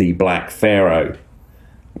of the Black Pharaoh.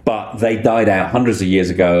 But they died out hundreds of years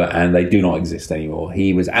ago and they do not exist anymore.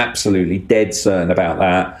 He was absolutely dead certain about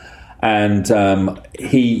that. And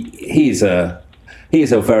he is a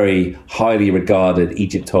very highly regarded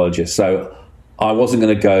Egyptologist. So I wasn't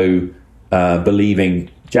going to go believing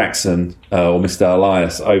Jackson or Mr.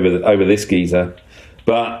 Elias over this geezer.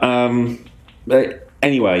 But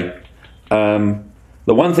anyway,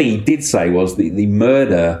 the one thing he did say was the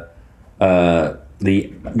murder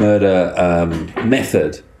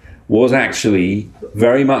method was actually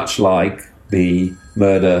very much like the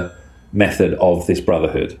murder method of this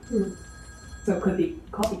brotherhood. So it could be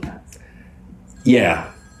copycats. Yeah.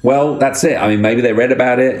 Well, that's it. I mean, maybe they read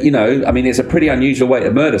about it. I mean, it's a pretty unusual way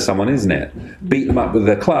to murder someone, isn't it? Beat them up with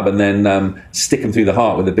a club and then stick them through the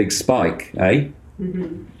heart with a big spike, eh?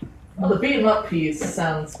 Mm-hmm. Well, the beat 'em up piece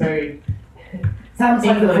sounds very Sounds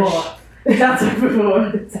like the English. law. Sounds like before.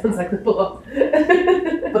 It sounds like the law.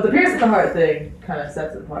 But the pierce in the heart thing kind of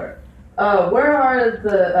sets it apart. Where are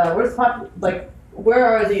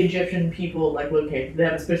the Egyptian people located? Do they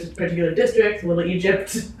have a particular district? Little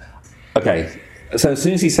Egypt? Okay. So as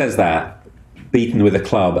soon as he says that, beaten with a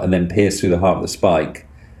club and then pierced through the heart with a spike,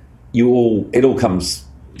 it all comes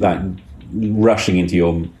rushing into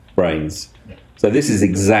your brains. So this is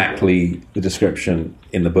exactly the description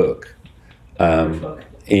in the book.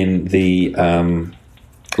 In the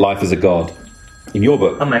Life as a God, in your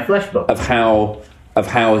book, on my flesh book, of how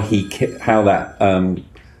that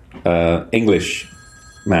English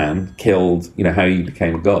man killed, how he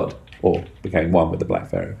became a god or became one with the Black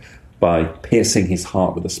Pharaoh by piercing his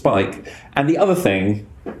heart with a spike. And the other thing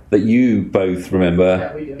that you both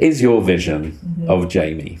remember is your vision of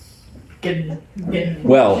Jamie. Getting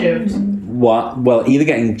Well, shivved. Well, either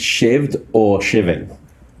getting shivved or shivving.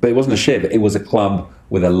 But it wasn't a shiv, it was a club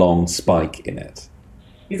with a long spike in it.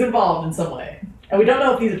 He's involved in some way. And we don't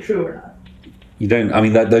know if these are true or not. You don't, I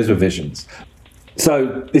mean, those were visions.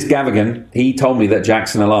 So this Gavigan, he told me that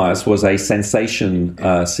Jackson Elias was a sensation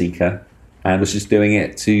seeker and was just doing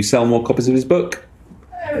it to sell more copies of his book.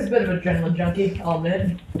 I was a bit of an adrenaline junkie, I'll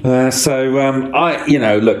admit. I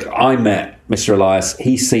met Mr. Elias.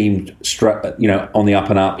 He seemed, on the up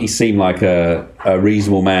and up. He seemed like a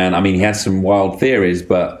reasonable man. I mean, he had some wild theories,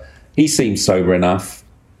 but he seemed sober enough.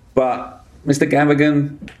 But Mr.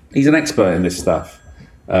 Gavigan, he's an expert in this stuff.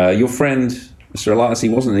 Your friend, Mr. Elias, he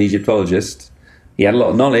wasn't an Egyptologist. He had a lot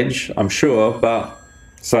of knowledge, I'm sure, but...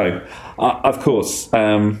 So, of course...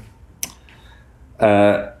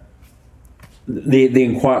 The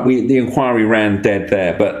inquiry ran dead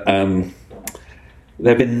there, but there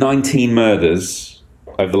have been 19 murders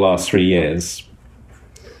over the last 3 years,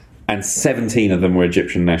 and 17 of them were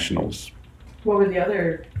Egyptian nationals. What were the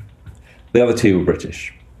other? The other 2 were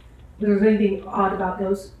British. Was there anything odd about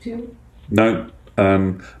those 2? No,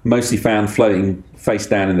 mostly found floating face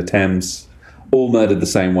down in the Thames, all murdered the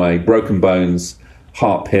same way, broken bones,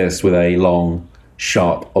 heart pierced with a long,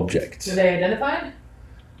 sharp object. Were they identified?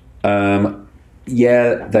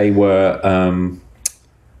 Yeah, they were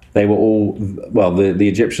all. Well, the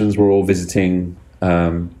Egyptians were all visiting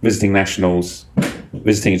Egyptian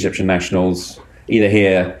nationals, either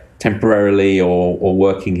here temporarily or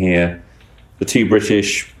working here. The 2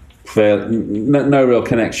 British, no real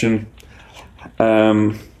connection.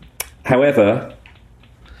 However,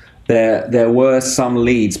 there were some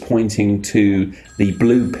leads pointing to the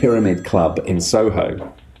Blue Pyramid Club in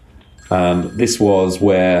Soho. This was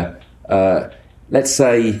where. Let's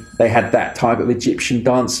say they had that type of Egyptian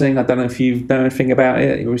dancing. I don't know if you know anything about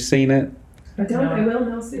it. You've seen it? I don't. I will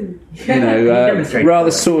know soon.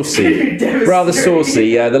 Rather saucy. Rather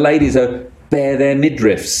saucy. The ladies are bare their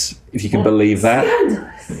midriffs, if you can believe that.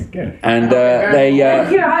 Scandalous. And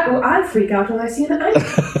I freak out when I see an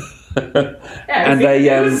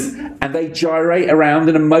and they gyrate around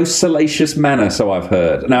in a most salacious manner, so I've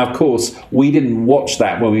heard. Now, of course, we didn't watch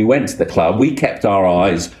that when we went to the club. We kept our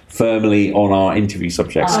eyes firmly on our interview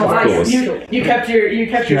subjects, of course. You kept your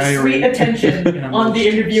sweet attention on the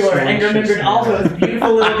interviewer and remembered all those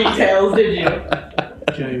beautiful little details, did you?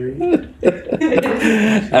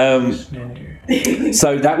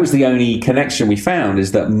 So that was the only connection we found,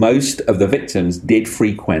 is that most of the victims did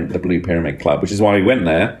frequent the Blue Pyramid Club, which is why we went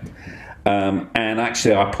there. And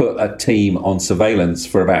actually, I put a team on surveillance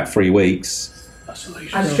for about 3 weeks.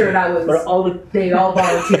 I'm sure that was. But They all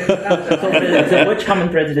volunteered. So which common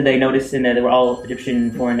threads did they notice in that they were all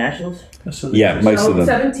Egyptian foreign nationals? Yeah, most of them.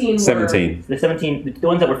 17 were. 17. The 17, the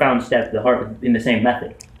ones that were found stabbed the heart in the same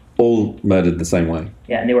method. All murdered the same way.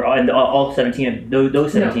 Yeah, and they were all 17.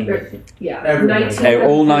 Those 17 were. Yeah, Everybody. 19. They were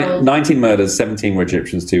all killed. 19 murders, 17 were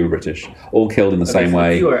Egyptians, 2 were British. All killed in the same so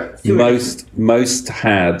way. two were Most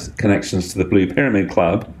had connections to the Blue Pyramid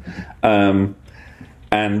Club.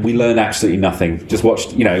 And we learned absolutely nothing. Just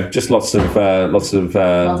watched, just lots of Lots of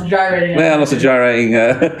gyrating. yeah, lots of gyrating.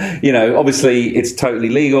 Obviously it's totally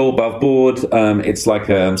legal, above board. It's like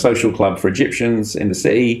a social club for Egyptians in the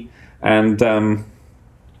city, we.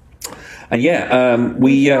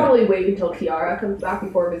 Probably wait until Kiara comes back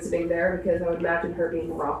before visiting there, because I would imagine her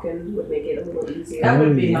being rockin' would make it a little easier. That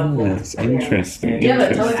would be helpful. That's interesting. Do you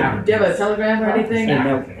have a telegram or anything?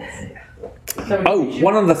 Oh,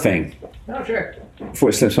 one other thing. Oh, sure. Before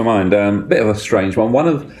it slips my mind, bit of a strange one.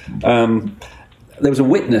 There was a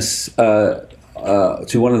witness to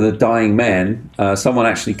one of the dying men. Someone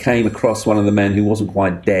actually came across one of the men who wasn't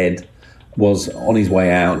quite dead, was on his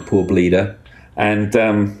way out, poor bleeder, and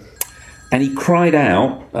he cried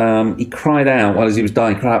out. He cried out while he was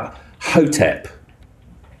dying. He cried out, "Hotep."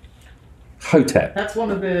 Hotep. That's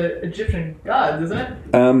one of the Egyptian gods, isn't it?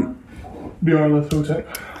 Nyarlathotep.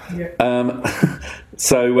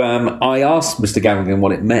 So I asked Mr. Gallagher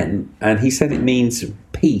what it meant, and he said it means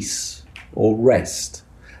peace or rest.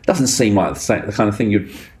 Doesn't seem like the kind of thing you'd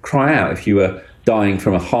cry out if you were dying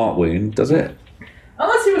from a heart wound, does it?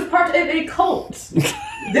 Unless he was part of a cult.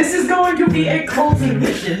 This is going to be a culty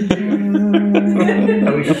mission.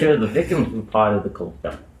 Are we sure the victims were part of the cult,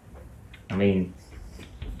 though? I mean,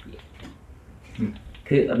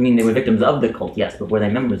 they were victims of the cult, yes, but were they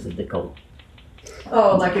members of the cult?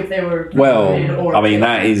 Oh, like if they were. Well, I mean,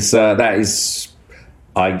 that is,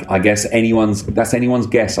 I guess anyone's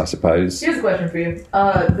guess, I suppose. Here's a question for you.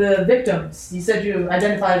 The victims, you said you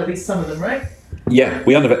identified at least some of them, right? Yeah,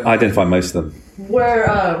 we identified most of them.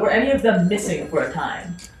 Were any of them missing for a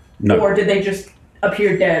time? No. Or did they just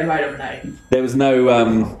appear dead right overnight? There was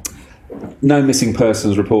no missing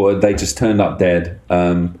persons reported. They just turned up dead.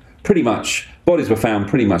 Pretty much, bodies were found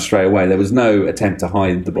pretty much straight away. There was no attempt to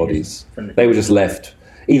hide the bodies. They were just left,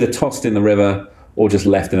 either tossed in the river or just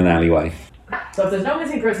left in an alleyway. So if there's no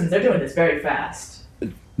missing persons, they're doing this very fast.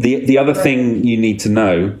 The other thing you need to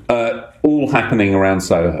know, all happening around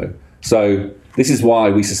Soho. So this is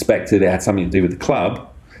why we suspected it had something to do with the club.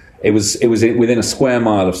 It was within a square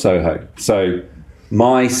mile of Soho. So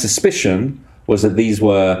my suspicion was that these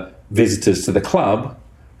were visitors to the club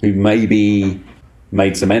who maybe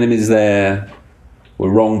made some enemies there, were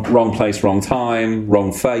wrong place, wrong time,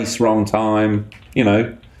 wrong face, wrong time,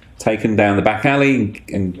 taken down the back alley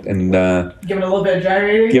and given a little bit of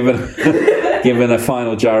gyrating? given a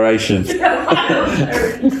final gyration.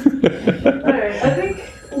 Alright, I think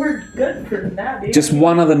we're good for now. Just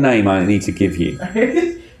one other name I need to give you.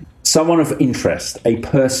 Someone of interest, a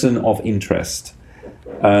person of interest,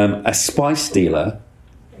 a spice dealer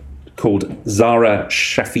called Zara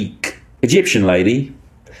Shafiq. Egyptian lady.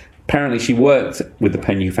 Apparently she worked with the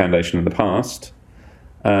Penny Foundation in the past.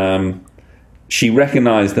 She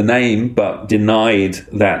recognised the name but denied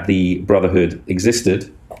that the Brotherhood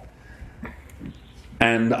existed.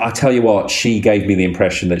 And I tell you what, she gave me the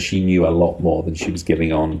impression that she knew a lot more than she was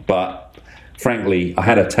giving on. But frankly, I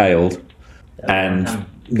had her tailed and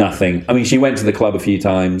nothing. I mean, she went to the club a few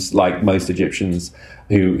times, like most Egyptians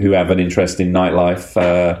who have an interest in nightlife,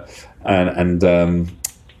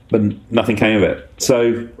 but nothing came of it.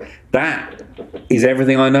 So that is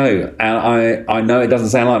everything I know. And I know it doesn't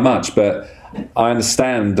sound like much, but I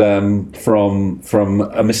understand from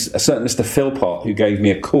a certain Mr. Philpott, who gave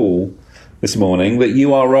me a call this morning, that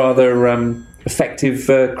you are rather effective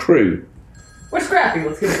crew. We're scrappy,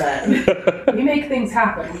 let's get that. We make things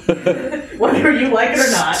happen. Whether you like it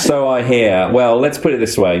or not. So I hear. Well, let's put it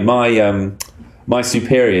this way. My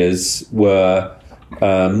superiors were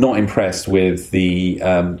not impressed with the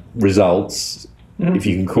results, if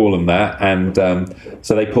you can call them that, and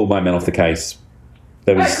so they pulled my men off the case.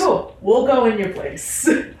 Alright, cool. We'll go in your place.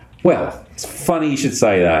 Well, it's funny you should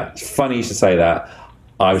say that.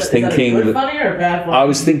 I was thinking. Is that a good funny or a bad funny? I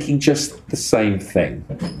was thinking just the same thing.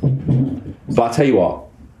 But I'll tell you what.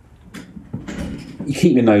 You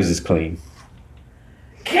keep your noses clean.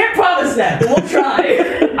 Can't promise that, but we'll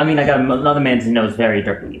try. I mean, I got another man's nose very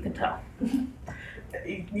dirty, you can tell.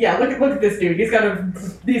 Yeah, look at this dude. He's got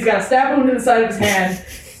a stab wound in the side of his hand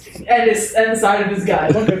and the side of his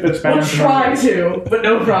gut. Look at this man. We'll try to, but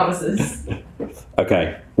no promises.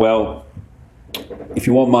 Okay. Well, if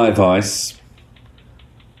you want my advice,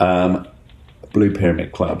 Blue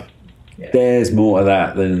Pyramid Club. Yeah. There's more to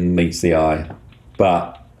that than meets the eye.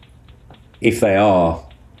 But if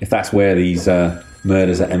that's where these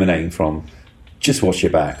murders are emanating from, just watch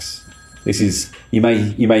your backs. This is you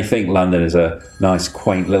may think London is a nice,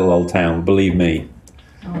 quaint little old town. Believe me.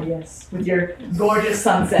 Oh yes, with your gorgeous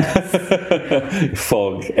sunsets.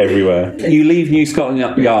 Fog everywhere. You leave New Scotland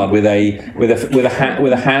Yard with a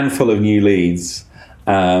handful of new leads,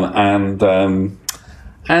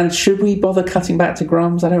 and should we bother cutting back to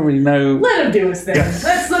Grums? I don't really know. Let him do his thing.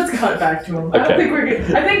 Let's cut back to him. Okay. I don't think we're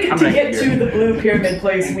good. I think to get to the Blue Pyramid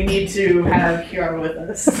place, we need to have Kiara with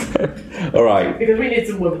us. All right. Because we need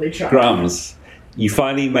some wobbly charm. Grums, you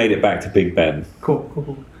finally made it back to Big Ben.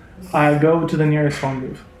 Cool. I go to the nearest phone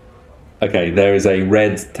booth. Okay, there is a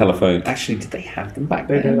red telephone. Actually, did they have them back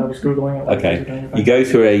They then? did. I was Googling it. Okay, you go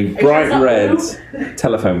to a bright red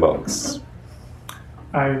telephone box.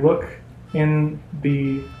 I look in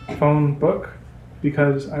the phone book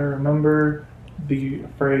because I remember the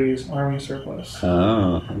phrase army surplus.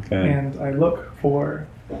 Oh, okay. And I look for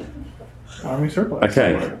army surplus.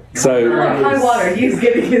 Okay, so High water. He's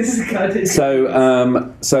getting his cut.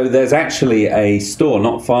 so there's actually a store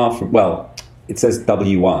not far from. Well, it says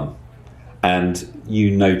W1, and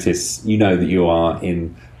you know that you're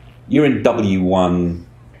in W1.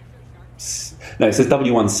 No, it says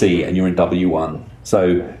W1C, and you're in W1.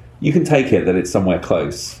 So you can take it that it's somewhere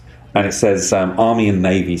close, and it says Army and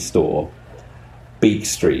Navy Store, Beak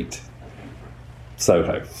Street,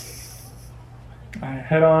 Soho. I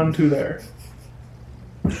head on to there.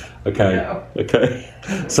 Okay. No. Okay.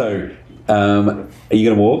 So, are you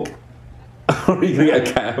going to walk? Or are you going to get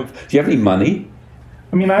a cab? Do you have any money?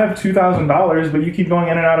 I mean, I have $2,000, but you keep going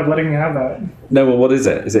in and out of letting me have that. No, well, what is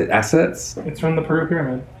it? Is it assets? It's from the Peru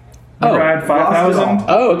Pyramid. Oh. I had 5,000.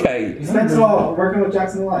 Oh, okay. You spent it all working with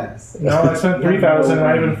Jackson Elias. No, I spent 3,000 and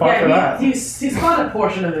I even fought for that. He's got a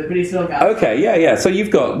portion of it, but he's still got it. Okay, yeah. So you've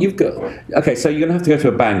got. Okay, so you're going to have to go to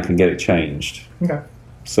a bank and get it changed. Okay.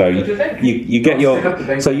 So you get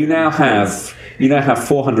your. So you now have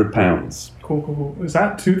 £400. Cool. Is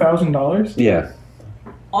that $2,000? Yeah.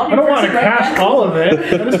 I don't want to cash all of it.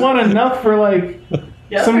 I just want enough for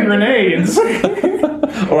some grenades.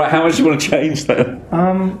 All right, how much do you want to change then?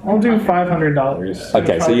 I'll do $500.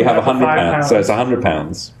 Okay, so you have £100. So it's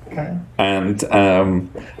 £100. Okay. And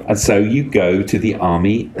so you go to the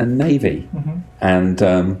Army and Navy, and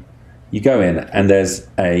you go in, and there's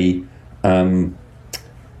an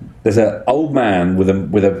old man with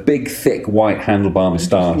a big, thick, white handlebar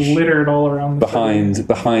moustache Littered all around behind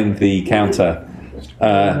the counter,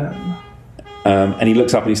 and he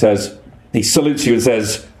looks up and he salutes you and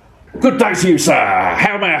says, "Good day to you, sir.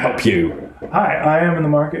 How may I help you?" Hi, I am in the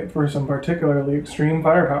market for some particularly extreme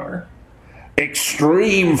firepower.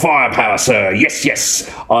 Extreme firepower, sir. Yes.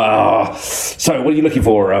 So, what are you looking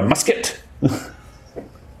for? A musket?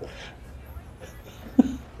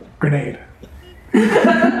 Grenade.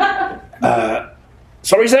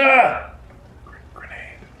 Sorry, sir.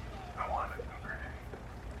 Grenade. I want a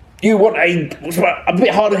grenade. You want a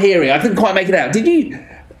bit hard of hearing. I couldn't quite make it out. Did you?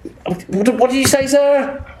 What did you say,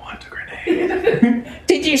 sir? I want a grenade.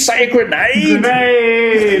 Did you say a grenade?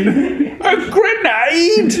 Grenade. A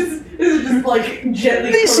grenade? This is just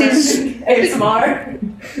gently. This is ASMR.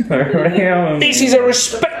 This is a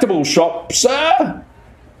respectable shop, sir.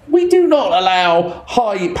 We do not allow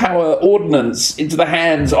high-power ordnance into the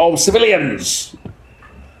hands of civilians.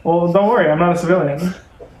 Well, don't worry, I'm not a civilian.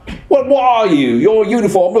 Well, what are you? Your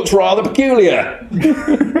uniform looks rather peculiar.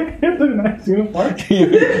 It's a nice uniform.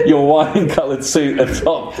 Your wine-coloured suit and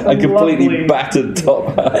top, a completely Lovely. battered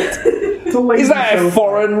top hat. Is that a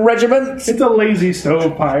foreign regiment? It's a lazy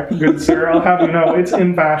stovepipe, good sir. I'll have you know, it's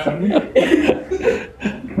in fashion.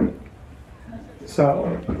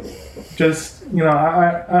 So, just,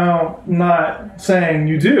 I'm not saying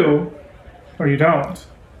you do or you don't,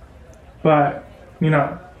 but,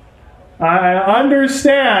 I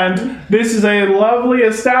understand this is a lovely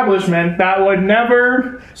establishment that would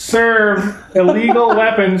never serve illegal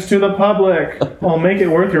weapons to the public. I'll make it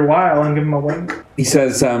worth your while and give him a wink. He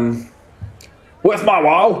says, worth my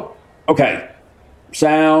while? Okay.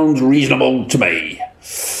 Sounds reasonable to me.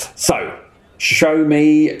 So, show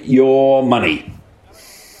me your money.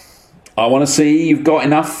 I want to see you've got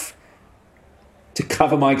enough to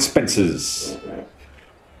cover my expenses.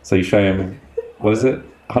 So you show him, what is it?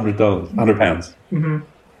 £100, £100.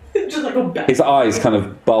 Just like a bat. His eyes kind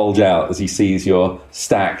of bulge out as he sees your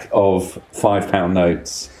stack of £5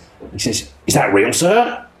 notes. He says, "Is that real,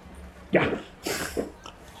 sir?" Yeah.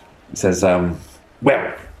 He says,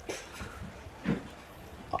 well,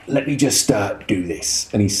 let me just do this.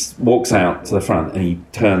 And he walks out to the front and he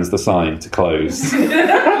turns the sign to close.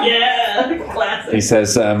 Yeah, classic. He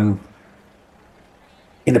says, in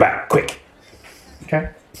the back, quick. Okay.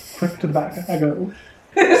 Quick to the back. I go.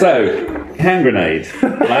 So, hand grenade.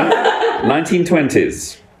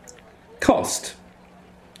 1920s. Cost.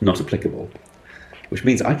 Not applicable. Which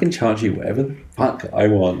means I can charge you whatever the fuck I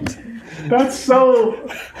want. That's so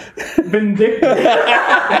vindictive.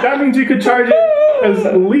 That means you could charge it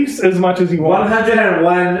at least as much as you want.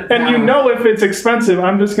 101. And you know if it's expensive,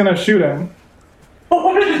 I'm just going to shoot him.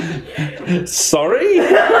 Sorry?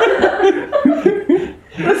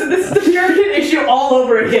 Listen, this is the Puritan issue all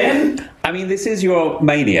over again. I mean, this is your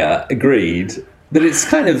mania, agreed, but it's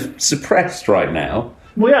kind of suppressed right now.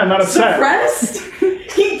 Well, yeah, I'm not upset. Suppressed?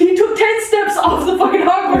 He took 10 steps off the fucking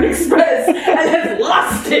Hogwarts Express and has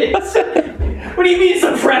lost it. What do you mean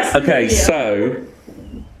suppressed? Okay, so...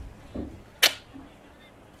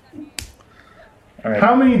 All right.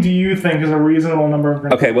 How many do you think is a reasonable number of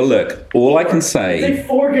grenades? Okay, well, look, all I can say...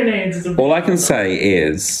 4 grenades is a... All I can say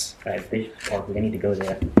is... Right, Bishop Park, we need to go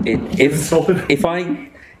there.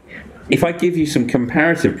 If I give you some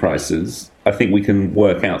comparative prices, I think we can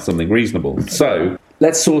work out something reasonable. So,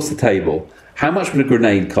 let's source the table. How much would a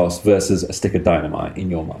grenade cost versus a stick of dynamite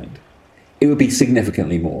in your mind? It would be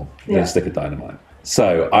significantly more than a stick of dynamite.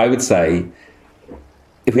 So, I would say,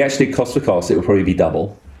 if we actually did cost for cost, it would probably be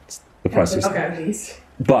double the price of Okay, at least.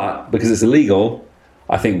 But, because it's illegal,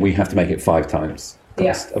 I think we have to make it 5 times the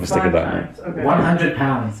cost of a stick of dynamite. Okay. 100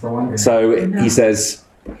 pounds for one grenade. So he says,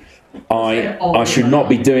 I should not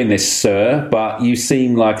be doing this, sir, but you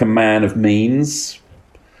seem like a man of means.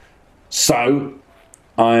 So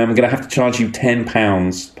I am going to have to charge you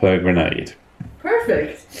 £10 per grenade.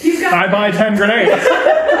 Perfect. I buy 10 grenades.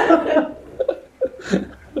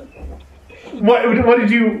 What did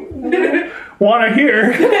you want to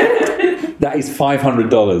hear? That is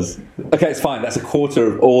 $500. Okay, it's fine. That's a quarter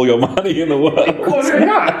of all your money in the world.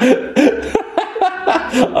 Yeah.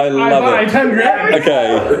 I love buy it. 10 grenades.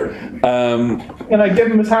 Okay. And I give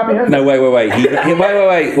him his happy ending. No, wait.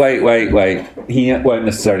 Wait. He won't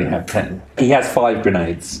necessarily have 10. He has 5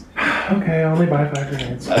 grenades. Okay, I only buy 5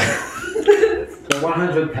 grenades. So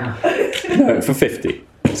 100 pounds. No, for 50.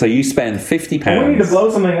 So you spend £50. We need to blow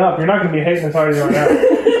something up. You're not going to be hating as hard as you are now.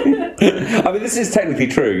 I mean, this is technically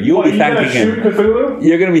true. You'll be you thanking gonna shoot him. Cthulhu?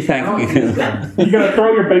 You're going to be thanking him. You going to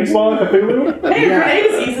throw your baseball at Cthulhu? Hey, your grenade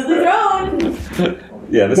is easily thrown.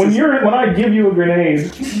 Yeah, When I give you a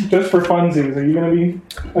grenade, just for funsies, are you going to be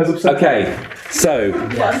as upset? Okay, so You're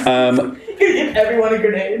gonna give everyone a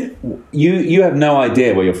grenade. you have no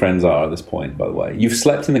idea where your friends are at this point, by the way. You've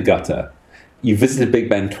slept in the gutter. You've visited Big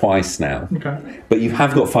Ben twice now. Okay. But you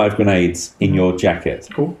have got 5 grenades in your jacket.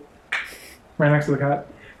 Cool. Right next to the cat.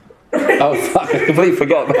 Oh, fuck, I completely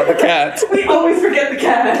forgot about the cat. We always forget the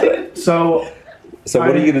cat. So what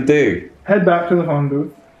are you going to do? Head back to the phone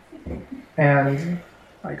booth, and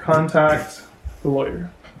I contact the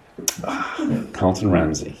lawyer. Carlton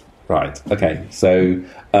Ramsey. Right. Okay. So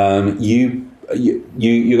you're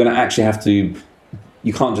going to actually have to.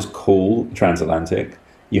 You can't just call Transatlantic.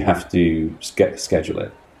 You have to schedule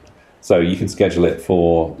it. So you can schedule it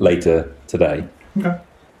for later today. Okay.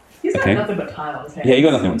 He's got nothing but time on his hands. Yeah, you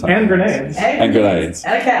got nothing but time. And grenades. And grenades.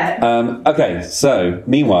 And a cat. Okay. So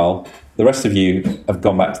meanwhile, the rest of you have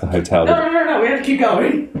gone back to the hotel. No. We have to keep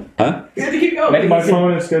going. Huh? We have to keep going. Maybe My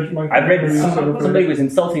phone is scheduled. I've read somebody was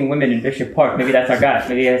insulting women in Bishop Park. Maybe that's our guy.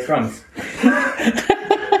 Maybe he has drums.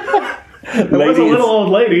 There was a little old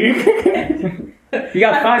lady. You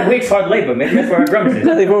got 5 weeks hard labor. Maybe that's where our drums is.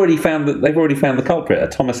 No, they've already found the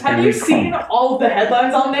culprit, Thomas Have Henry you seen Crump. all of the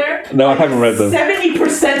headlines on there? No, I haven't read them.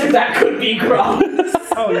 70% of that could be Grumps.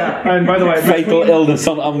 Oh yeah, and by the way, Fatal illness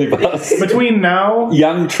on omnibus. Between now,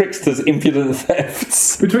 young tricksters, impudent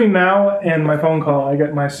thefts. Between now and my phone call, I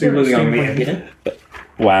get my suit steam cleaned.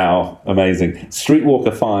 Wow, amazing.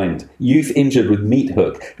 Streetwalker fined. Youth injured with meat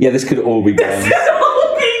hook. Yeah, this could all be Grumps. This could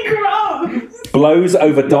all be Grumps. Blows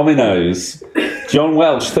over dominoes. John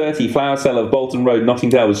Welch, 30, flower seller of Bolton Road,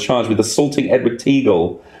 Nottingdale, was charged with assaulting Edward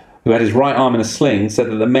Teagle, who had his right arm in a sling, said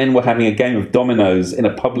that the men were having a game of dominoes in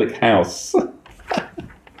a public house.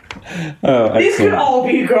 Oh, These could excellent. all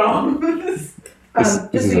be Grumps.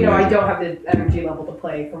 Just so you know, I don't have the energy level to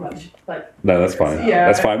play for much. No, that's fine. Yeah.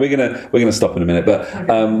 That's fine. We're gonna stop in a minute, but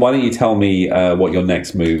why don't you tell me what your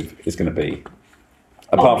next move is going to be?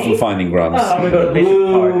 Apart from finding Grumps. I'm going to go to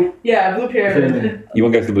Bishop Park. Yeah, Blue Pyramid. You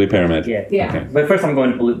want to go to the Blue Pyramid? Yeah. Okay. But first I'm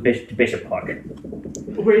going to Bishop Park.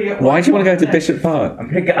 Where you go? Why do you want to go to Bishop Park? I'm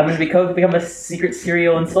going to become a secret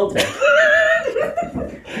serial insulter.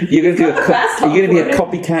 You're going to be a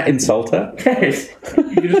copycat insulter? Yes.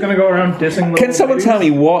 You're just gonna go around dissing. Can someone tell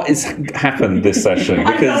me what has happened this session?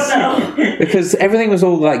 Because everything was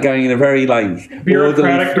all like going in a very like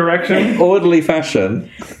bureaucratic direction, orderly fashion.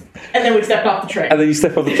 And then we stepped off the train. And then you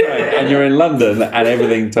step off the train, and you're in London, and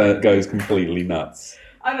everything goes completely nuts.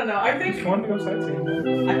 I don't know. I think. Just want to go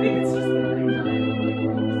sightseeing. I think it's just the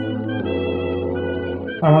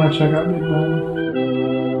I want to check out Big Ben.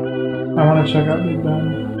 I want to check out Big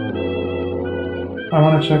Ben. I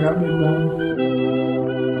want to check out Big Ben.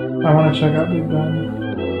 I want to check out Big Ben.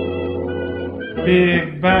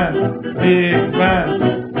 Big Ben, Big Ben,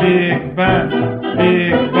 Big Ben,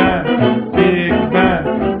 Big Ben, Big Ben,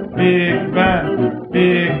 Big Ben,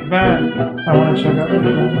 Big Ben. I want to check out Big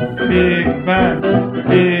Ben. Big Ben,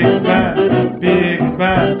 Big Ben, Big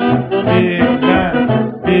Ben, Big Ben,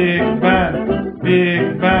 Big Ben,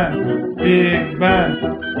 Big Ben, Big Ben.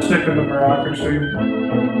 Stick to the bureaucracy.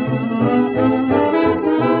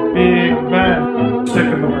 Big Ben, stick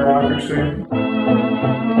to the bureaucracy.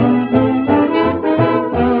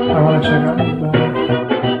 I want to check out